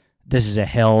this is a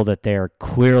hill that they're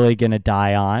clearly going to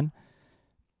die on.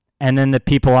 And then the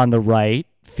people on the right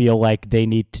feel like they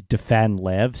need to defend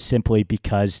LIV simply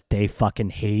because they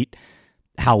fucking hate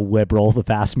how liberal the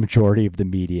vast majority of the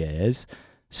media is.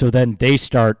 So then they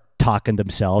start talking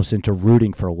themselves into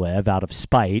rooting for LIV out of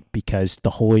spite because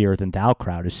the holier than thou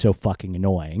crowd is so fucking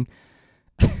annoying.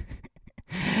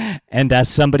 And as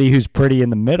somebody who's pretty in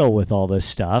the middle with all this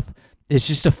stuff, it's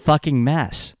just a fucking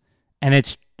mess. And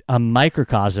it's a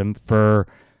microcosm for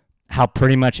how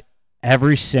pretty much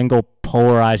every single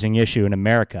polarizing issue in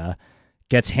America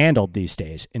gets handled these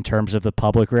days in terms of the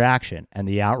public reaction and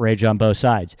the outrage on both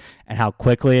sides, and how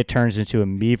quickly it turns into a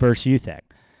me versus you thing.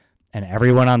 And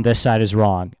everyone on this side is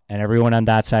wrong and everyone on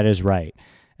that side is right.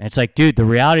 And it's like, dude, the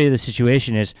reality of the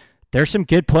situation is there's some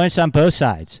good points on both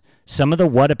sides. Some of the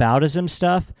whataboutism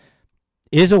stuff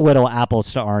is a little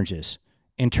apples to oranges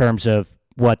in terms of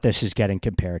what this is getting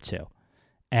compared to.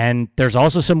 And there's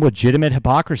also some legitimate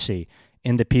hypocrisy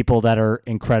in the people that are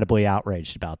incredibly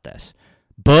outraged about this.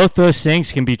 Both those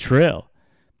things can be true.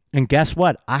 And guess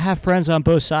what? I have friends on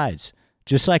both sides,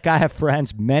 just like I have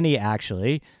friends, many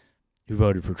actually, who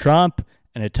voted for Trump,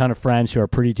 and a ton of friends who are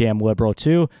pretty damn liberal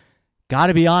too. Got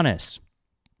to be honest.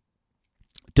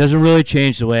 Doesn't really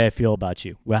change the way I feel about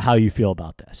you, how you feel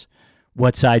about this,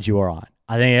 what side you are on.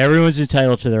 I think everyone's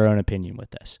entitled to their own opinion with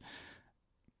this.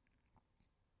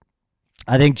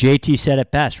 I think JT said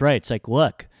it best, right? It's like,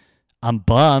 look, I'm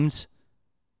bummed,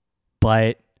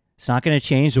 but it's not going to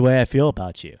change the way I feel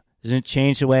about you. It doesn't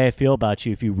change the way I feel about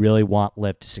you if you really want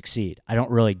LIV to succeed. I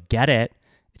don't really get it.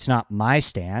 It's not my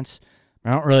stance.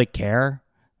 I don't really care.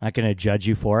 I'm not going to judge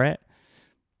you for it.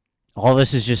 All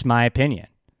this is just my opinion.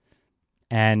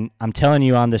 And I'm telling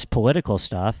you on this political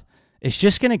stuff, it's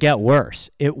just going to get worse.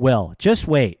 It will. Just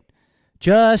wait.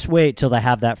 Just wait till they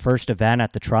have that first event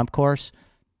at the Trump course.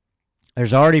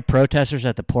 There's already protesters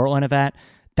at the Portland event.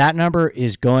 That number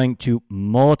is going to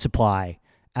multiply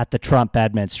at the Trump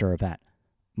Bedminster event.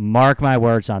 Mark my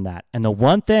words on that. And the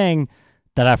one thing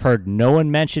that I've heard no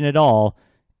one mention at all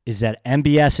is that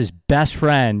MBS's best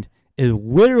friend is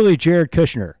literally Jared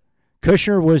Kushner.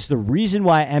 Kushner was the reason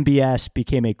why MBS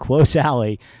became a close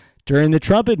ally during the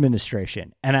Trump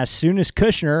administration. And as soon as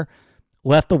Kushner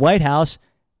left the White House,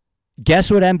 guess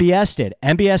what MBS did?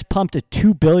 MBS pumped a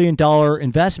 $2 billion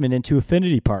investment into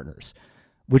Affinity Partners,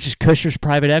 which is Kushner's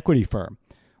private equity firm.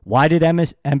 Why did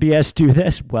MBS do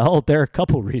this? Well, there are a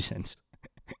couple reasons.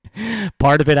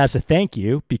 Part of it as a thank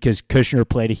you, because Kushner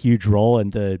played a huge role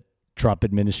in the Trump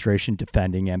administration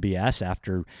defending MBS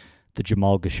after the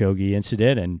Jamal Khashoggi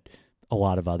incident and a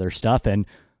lot of other stuff. And,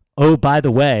 oh, by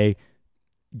the way,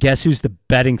 guess who's the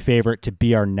betting favorite to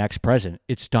be our next president?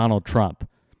 It's Donald Trump.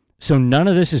 So none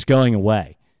of this is going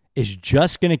away. It's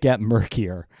just going to get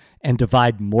murkier and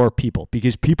divide more people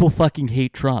because people fucking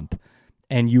hate Trump.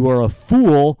 And you are a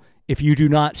fool if you do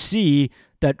not see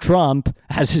that Trump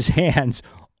has his hands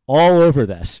all over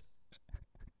this.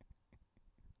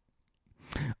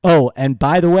 Oh, and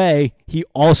by the way, he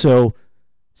also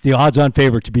is the odds-on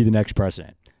favorite to be the next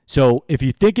president. So if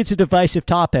you think it's a divisive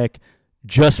topic,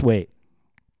 just wait.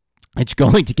 It's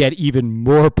going to get even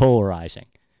more polarizing,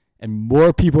 and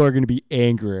more people are going to be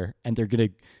angrier, and they're going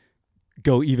to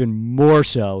go even more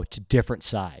so to different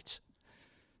sides.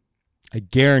 I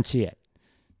guarantee it.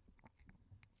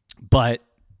 But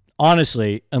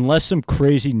honestly, unless some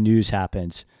crazy news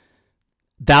happens,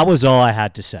 that was all I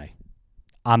had to say.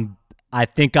 I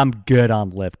think I'm good on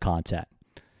LIV content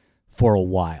for a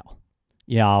while.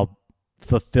 I'll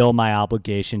fulfill my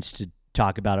obligations to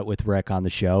talk about it with Rick on the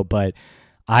show, but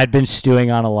I'd been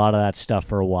stewing on a lot of that stuff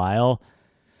for a while,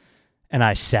 and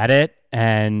I said it,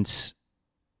 and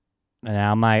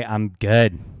now I'm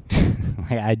good.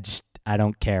 I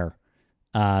don't care.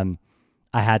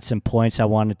 I had some points I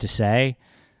wanted to say,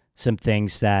 some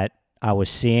things that I was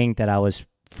seeing that I was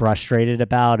frustrated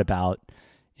about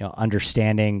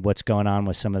understanding what's going on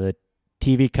with some of the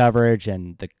TV coverage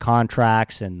and the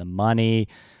contracts and the money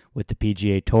with the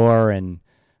PGA Tour, and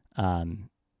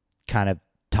kind of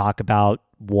talk about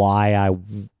why I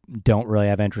don't really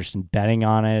have interest in betting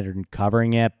on it or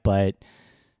covering it. But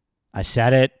I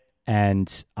said it,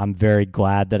 and I'm very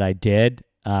glad that I did.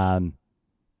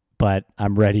 But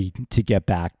I'm ready to get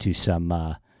back to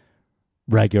some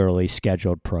regularly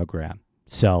scheduled program.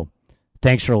 So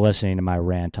thanks for listening to my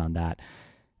rant on that.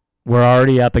 We're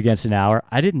already up against an hour.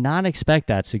 I did not expect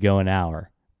that to go an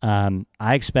hour. I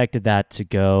expected that to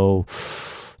go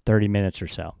 30 minutes or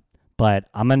so. But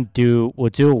we'll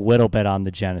do a little bit on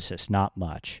the Genesis, not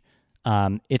much.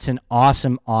 It's an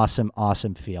awesome, awesome,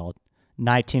 awesome field.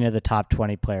 19 of the top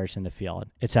 20 players in the field.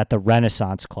 It's at the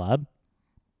Renaissance Club.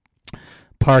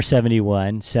 Par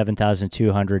 71,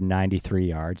 7,293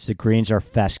 yards. The greens are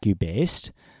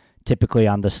fescue-based, typically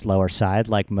on the slower side,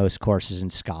 like most courses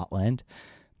in Scotland.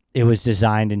 It was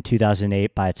designed in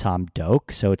 2008 by Tom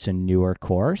Doak, so it's a newer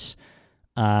course.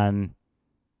 And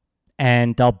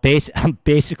I'll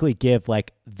basically give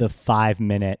like the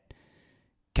 5-minute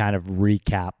kind of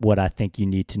recap what I think you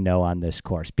need to know on this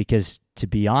course. Because to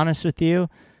be honest with you,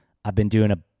 I've been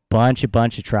doing a bunch of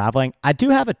traveling. I do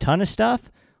have a ton of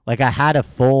stuff. Like I had a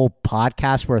full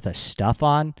podcast worth of stuff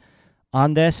on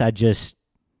this. I'm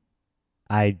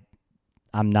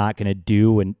not going to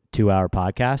do a 2-hour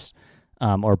podcast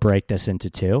or break this into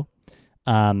 2.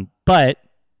 But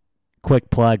quick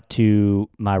plug to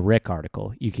my Rick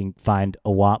article. You can find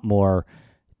a lot more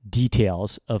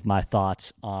details of my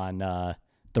thoughts on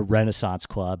the Renaissance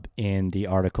Club in the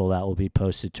article that will be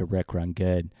posted to Rick Run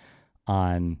Good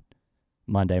on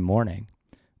Monday morning.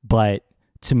 But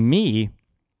to me,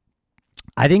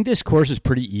 I think this course is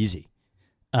pretty easy.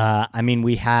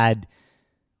 We had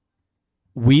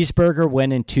Wiesberger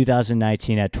win in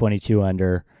 2019 at 22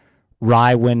 under,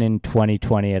 Rai win in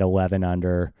 2020 at 11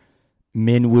 under,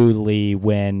 Minwoo Lee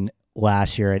win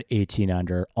last year at 18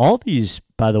 under. All these,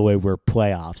 by the way, were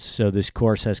playoffs. So this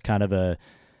course has kind of a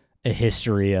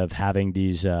history of having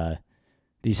these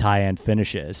high-end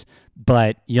finishes.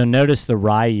 But you'll notice the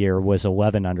Rai year was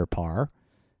 11 under par.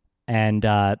 And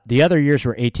the other years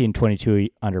were 18, 22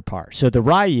 under par. So the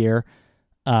Rai year,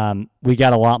 we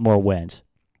got a lot more wins.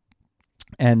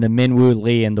 And the Minwoo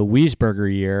Lee and the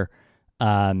Wiesberger year,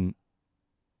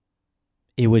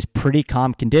 it was pretty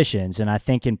calm conditions. And I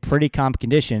think in pretty calm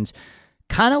conditions,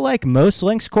 kind of like most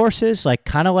links courses, like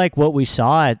kind of like what we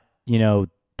saw at, the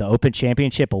Open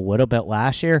Championship a little bit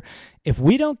last year, if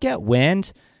we don't get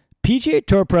wind, PGA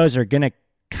Tour pros are going to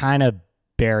kind of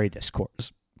bury this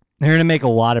course. They're going to make a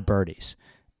lot of birdies.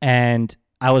 And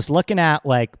I was looking at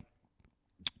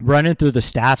running through the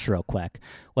stats real quick.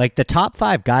 Like the top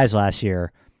 5 guys last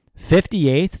year,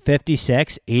 58th,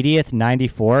 56th, 80th,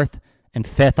 94th, and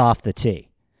 5th off the tee.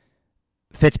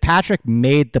 Fitzpatrick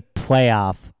made the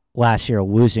playoff last year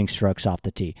losing strokes off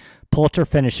the tee. Poulter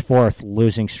finished 4th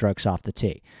losing strokes off the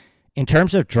tee. In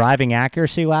terms of driving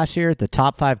accuracy last year, the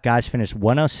top 5 guys finished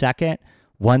 102nd,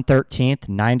 113th,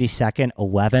 92nd,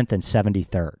 11th, and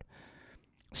 73rd.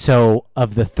 So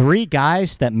of the 3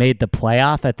 guys that made the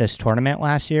playoff at this tournament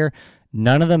last year,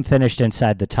 none of them finished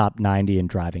inside the top 90 in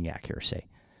driving accuracy.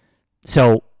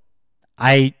 So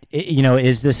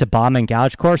is this a bomb and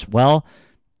gouge course? Well,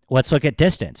 let's look at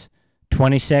distance.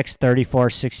 26th,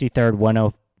 34th, 63rd,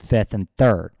 105th, and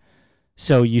 3rd.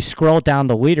 So you scroll down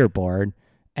the leaderboard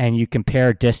and you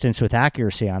compare distance with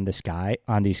accuracy on these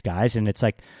guys, and it's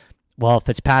like, well,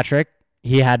 Fitzpatrick,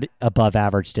 he had above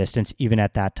average distance even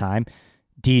at that time.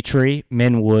 Dietrich,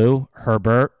 Minwoo,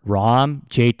 Herbert, Rahm,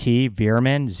 JT,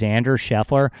 Veerman, Xander,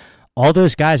 Scheffler, all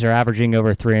those guys are averaging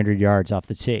over 300 yards off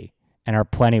the tee and are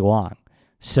plenty long.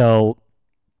 So,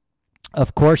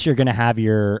 of course, you're going to have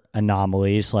your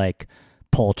anomalies like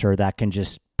Poulter that can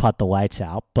just putt the lights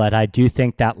out. But I do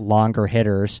think that longer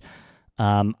hitters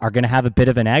are going to have a bit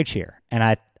of an edge here. And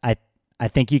I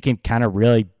think you can kind of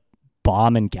really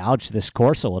bomb and gouge this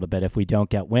course a little bit if we don't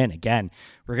get wind. Again,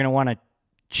 we're going to want to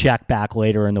check back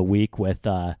later in the week with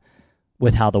how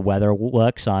the weather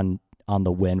looks on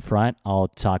the wind front. I'll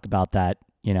talk about that,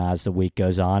 as the week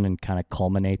goes on and kind of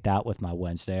culminate that with my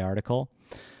Wednesday article.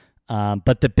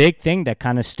 But the big thing that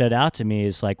kind of stood out to me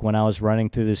is like when I was running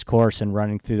through this course and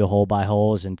running through the hole by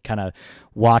holes and kind of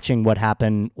watching what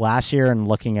happened last year and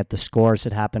looking at the scores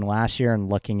that happened last year and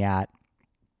looking at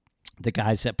the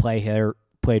guys that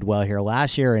played well here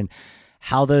last year and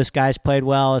how those guys played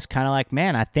well is kind of like,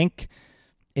 man, I think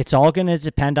it's all going to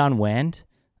depend on wind.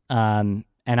 And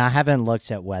I haven't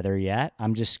looked at weather yet.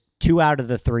 I'm just 2 out of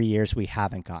the 3 years we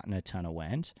haven't gotten a ton of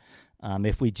wind.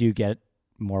 If we do get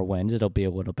more winds, it'll be a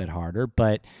little bit harder.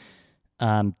 But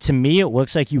to me, it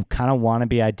looks like you kind of want to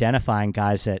be identifying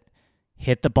guys that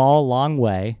hit the ball a long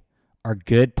way, are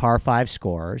good par 5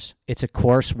 scorers. It's a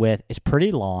course it's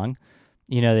pretty long.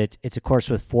 It's a course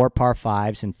with 4 par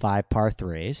 5s and 5 par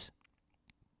 3s.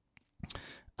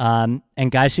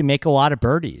 And guys who make a lot of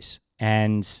birdies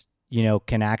and,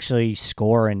 can actually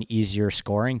score in easier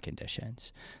scoring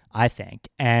conditions, I think.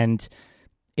 And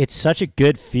it's such a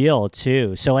good field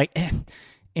too. So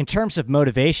in terms of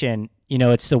motivation,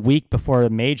 it's the week before the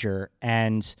major,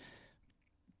 and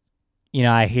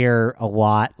I hear a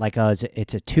lot like, oh,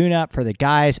 it's a tune-up for the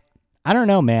guys. I don't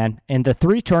know, man. In the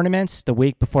 3 tournaments the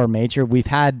week before major, we've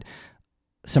had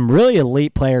some really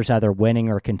elite players either winning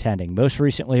or contending. Most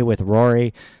recently with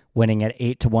Rory winning at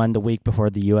 8-1 the week before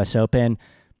the U.S. Open.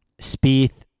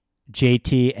 Spieth,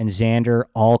 JT, and Xander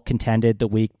all contended the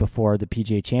week before the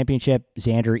PGA Championship.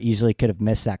 Xander easily could have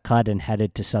missed that cut and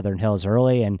headed to Southern Hills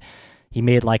early, and he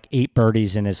made like 8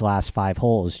 birdies in his last 5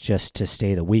 holes just to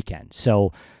stay the weekend.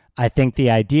 So I think the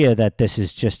idea that this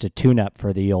is just a tune-up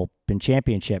for the Open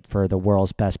Championship for the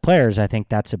world's best players, I think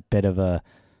that's a bit of a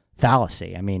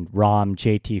fallacy. I mean, Rahm,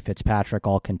 JT, Fitzpatrick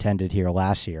all contended here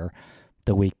last year,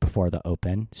 the week before the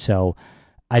Open. So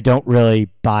I don't really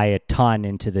buy a ton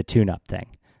into the tune-up thing.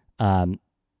 And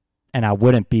I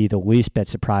wouldn't be the least bit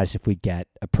surprised if we get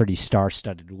a pretty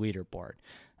star-studded leaderboard.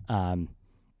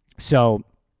 So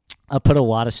I'll put a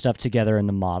lot of stuff together in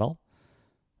the model.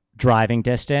 Driving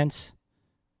distance,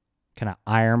 kind of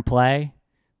iron play,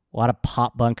 a lot of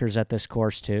pop bunkers at this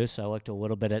course too. So I looked a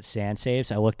little bit at sand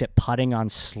saves. I looked at putting on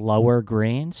slower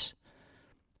greens,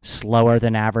 slower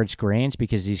than average greens,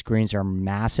 because these greens are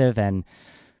massive and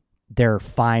they're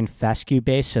fine fescue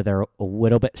based, so they're a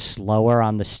little bit slower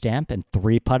on the stimp and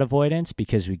 3-putt avoidance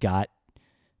because we got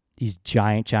these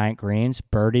giant greens.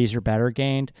 Birdies are better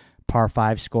gained, par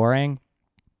 5 scoring.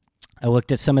 I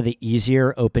looked at some of the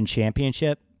easier Open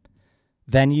Championship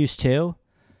venues too,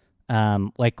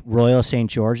 like Royal St.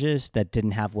 George's that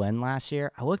didn't have wind last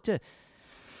year.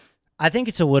 I think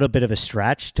it's a little bit of a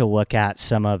stretch to look at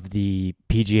some of the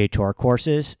PGA Tour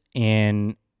courses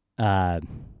in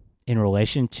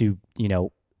relation to,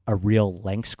 a real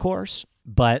links course.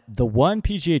 But the one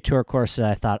PGA Tour course that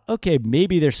I thought, okay,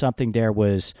 maybe there's something there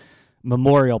was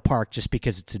Memorial Park, just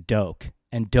because it's a Doak.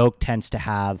 And Doak tends to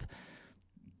have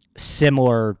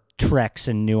similar tricks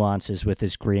and nuances with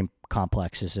his green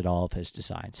complexes at all of his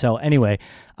design. So anyway,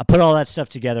 I put all that stuff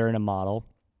together in a model.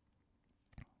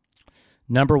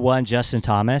 Number 1, Justin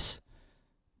Thomas.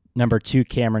 Number 2,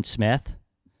 Cameron Smith.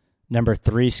 Number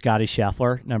 3, Scotty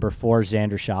Scheffler. Number 4,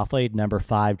 Xander Schauffele. Number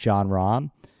 5, Jon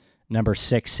Rahm. Number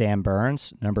 6, Sam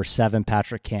Burns. Number 7,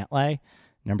 Patrick Cantlay.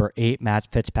 Number 8, Matt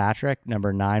Fitzpatrick.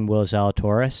 Number 9, Will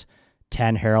Zalatoris.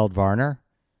 10, Harold Varner.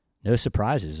 No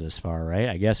surprises this far, right?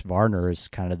 I guess Varner is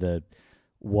kind of the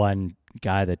one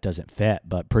guy that doesn't fit,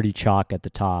 but pretty chalk at the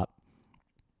top.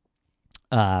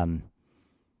 Homa,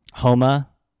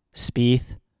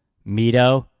 Spieth,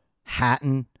 Mito,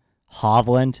 Hatton,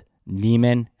 Hovland,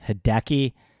 Neiman,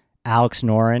 Hideki, Alex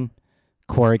Noren,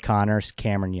 Corey Connors,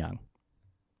 Cameron Young.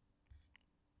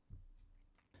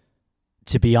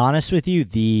 To be honest with you,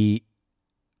 the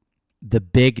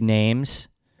big names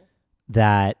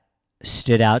that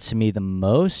stood out to me the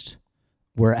most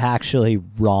were actually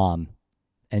Rahm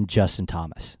and Justin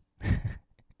Thomas.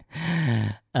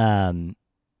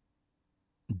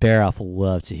 Baroff will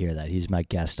love to hear that. He's my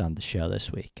guest on the show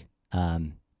this week.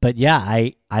 But yeah,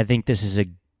 I think this is a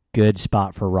good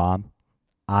spot for Rahm.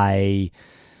 I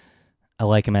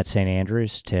like him at St.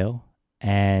 Andrews too.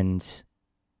 And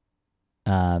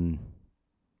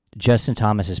Justin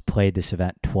Thomas has played this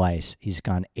event twice. He's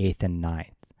gone 8th and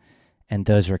 9th. And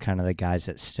those are kind of the guys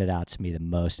that stood out to me the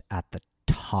most at the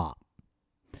top.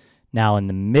 Now in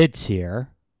the mid-tier,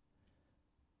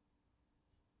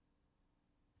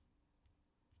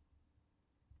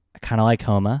 I kind of like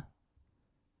Homa.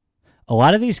 A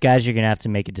lot of these guys you're going to have to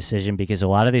make a decision because a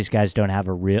lot of these guys don't have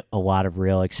a lot of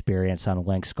real experience on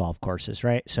links golf courses,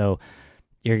 right? So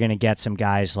you're going to get some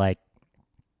guys like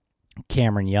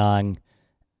Cameron Young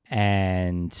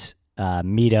and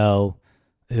Mito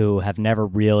who have never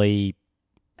really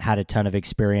had a ton of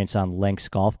experience on links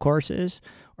golf courses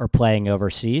or playing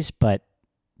overseas, but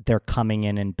they're coming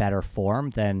in better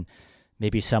form than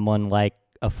maybe someone like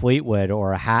a Fleetwood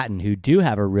or a Hatton who do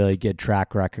have a really good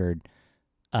track record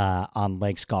on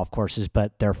links golf courses,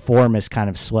 but their form is kind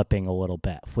of slipping a little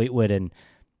bit. Fleetwood and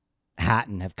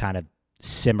Hatton have kind of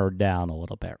simmered down a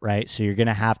little bit, right? So you're going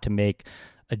to have to make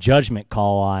a judgment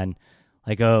call on,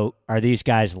 like, oh, are these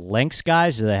guys links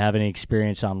guys? Do they have any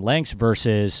experience on links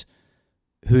versus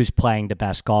who's playing the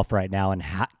best golf right now, and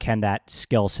can that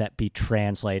skill set be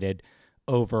translated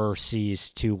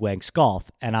overseas to links golf?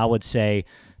 And I would say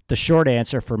the short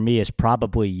answer for me is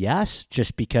probably yes,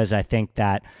 just because I think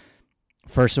that,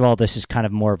 first of all, this is kind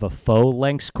of more of a faux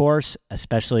links course,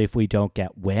 especially if we don't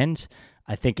get wind.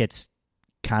 I think it's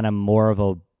kind of more of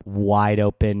a wide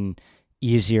open,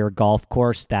 easier golf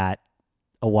course that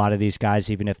a lot of these guys,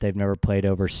 even if they've never played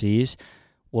overseas,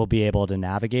 will be able to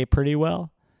navigate pretty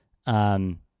well.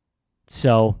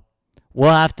 So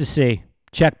we'll have to see.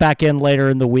 check back in later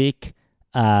in the week.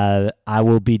 I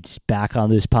will be back on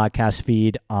this podcast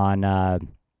feed on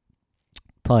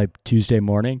probably Tuesday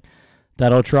morning.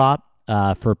 That'll drop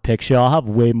for Pick Show. I'll have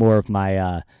way more of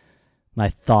my my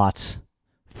thoughts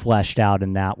fleshed out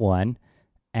in that one.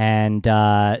 And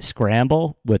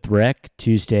Scramble with Rick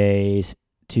Tuesday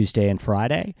and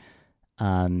Friday.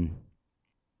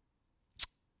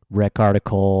 Rick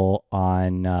article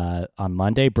on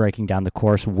Monday breaking down the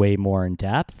course way more in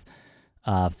depth.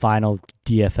 Final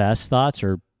DFS thoughts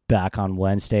are back on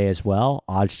Wednesday as well.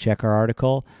 Odds Checker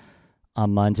article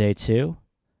on Monday too.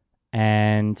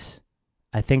 And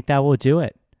I think that will do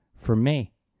it for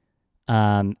me.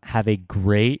 Have a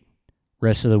great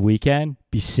rest of the weekend.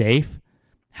 Be safe.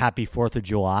 Happy 4th of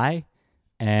July.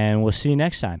 And we'll see you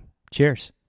next time. Cheers.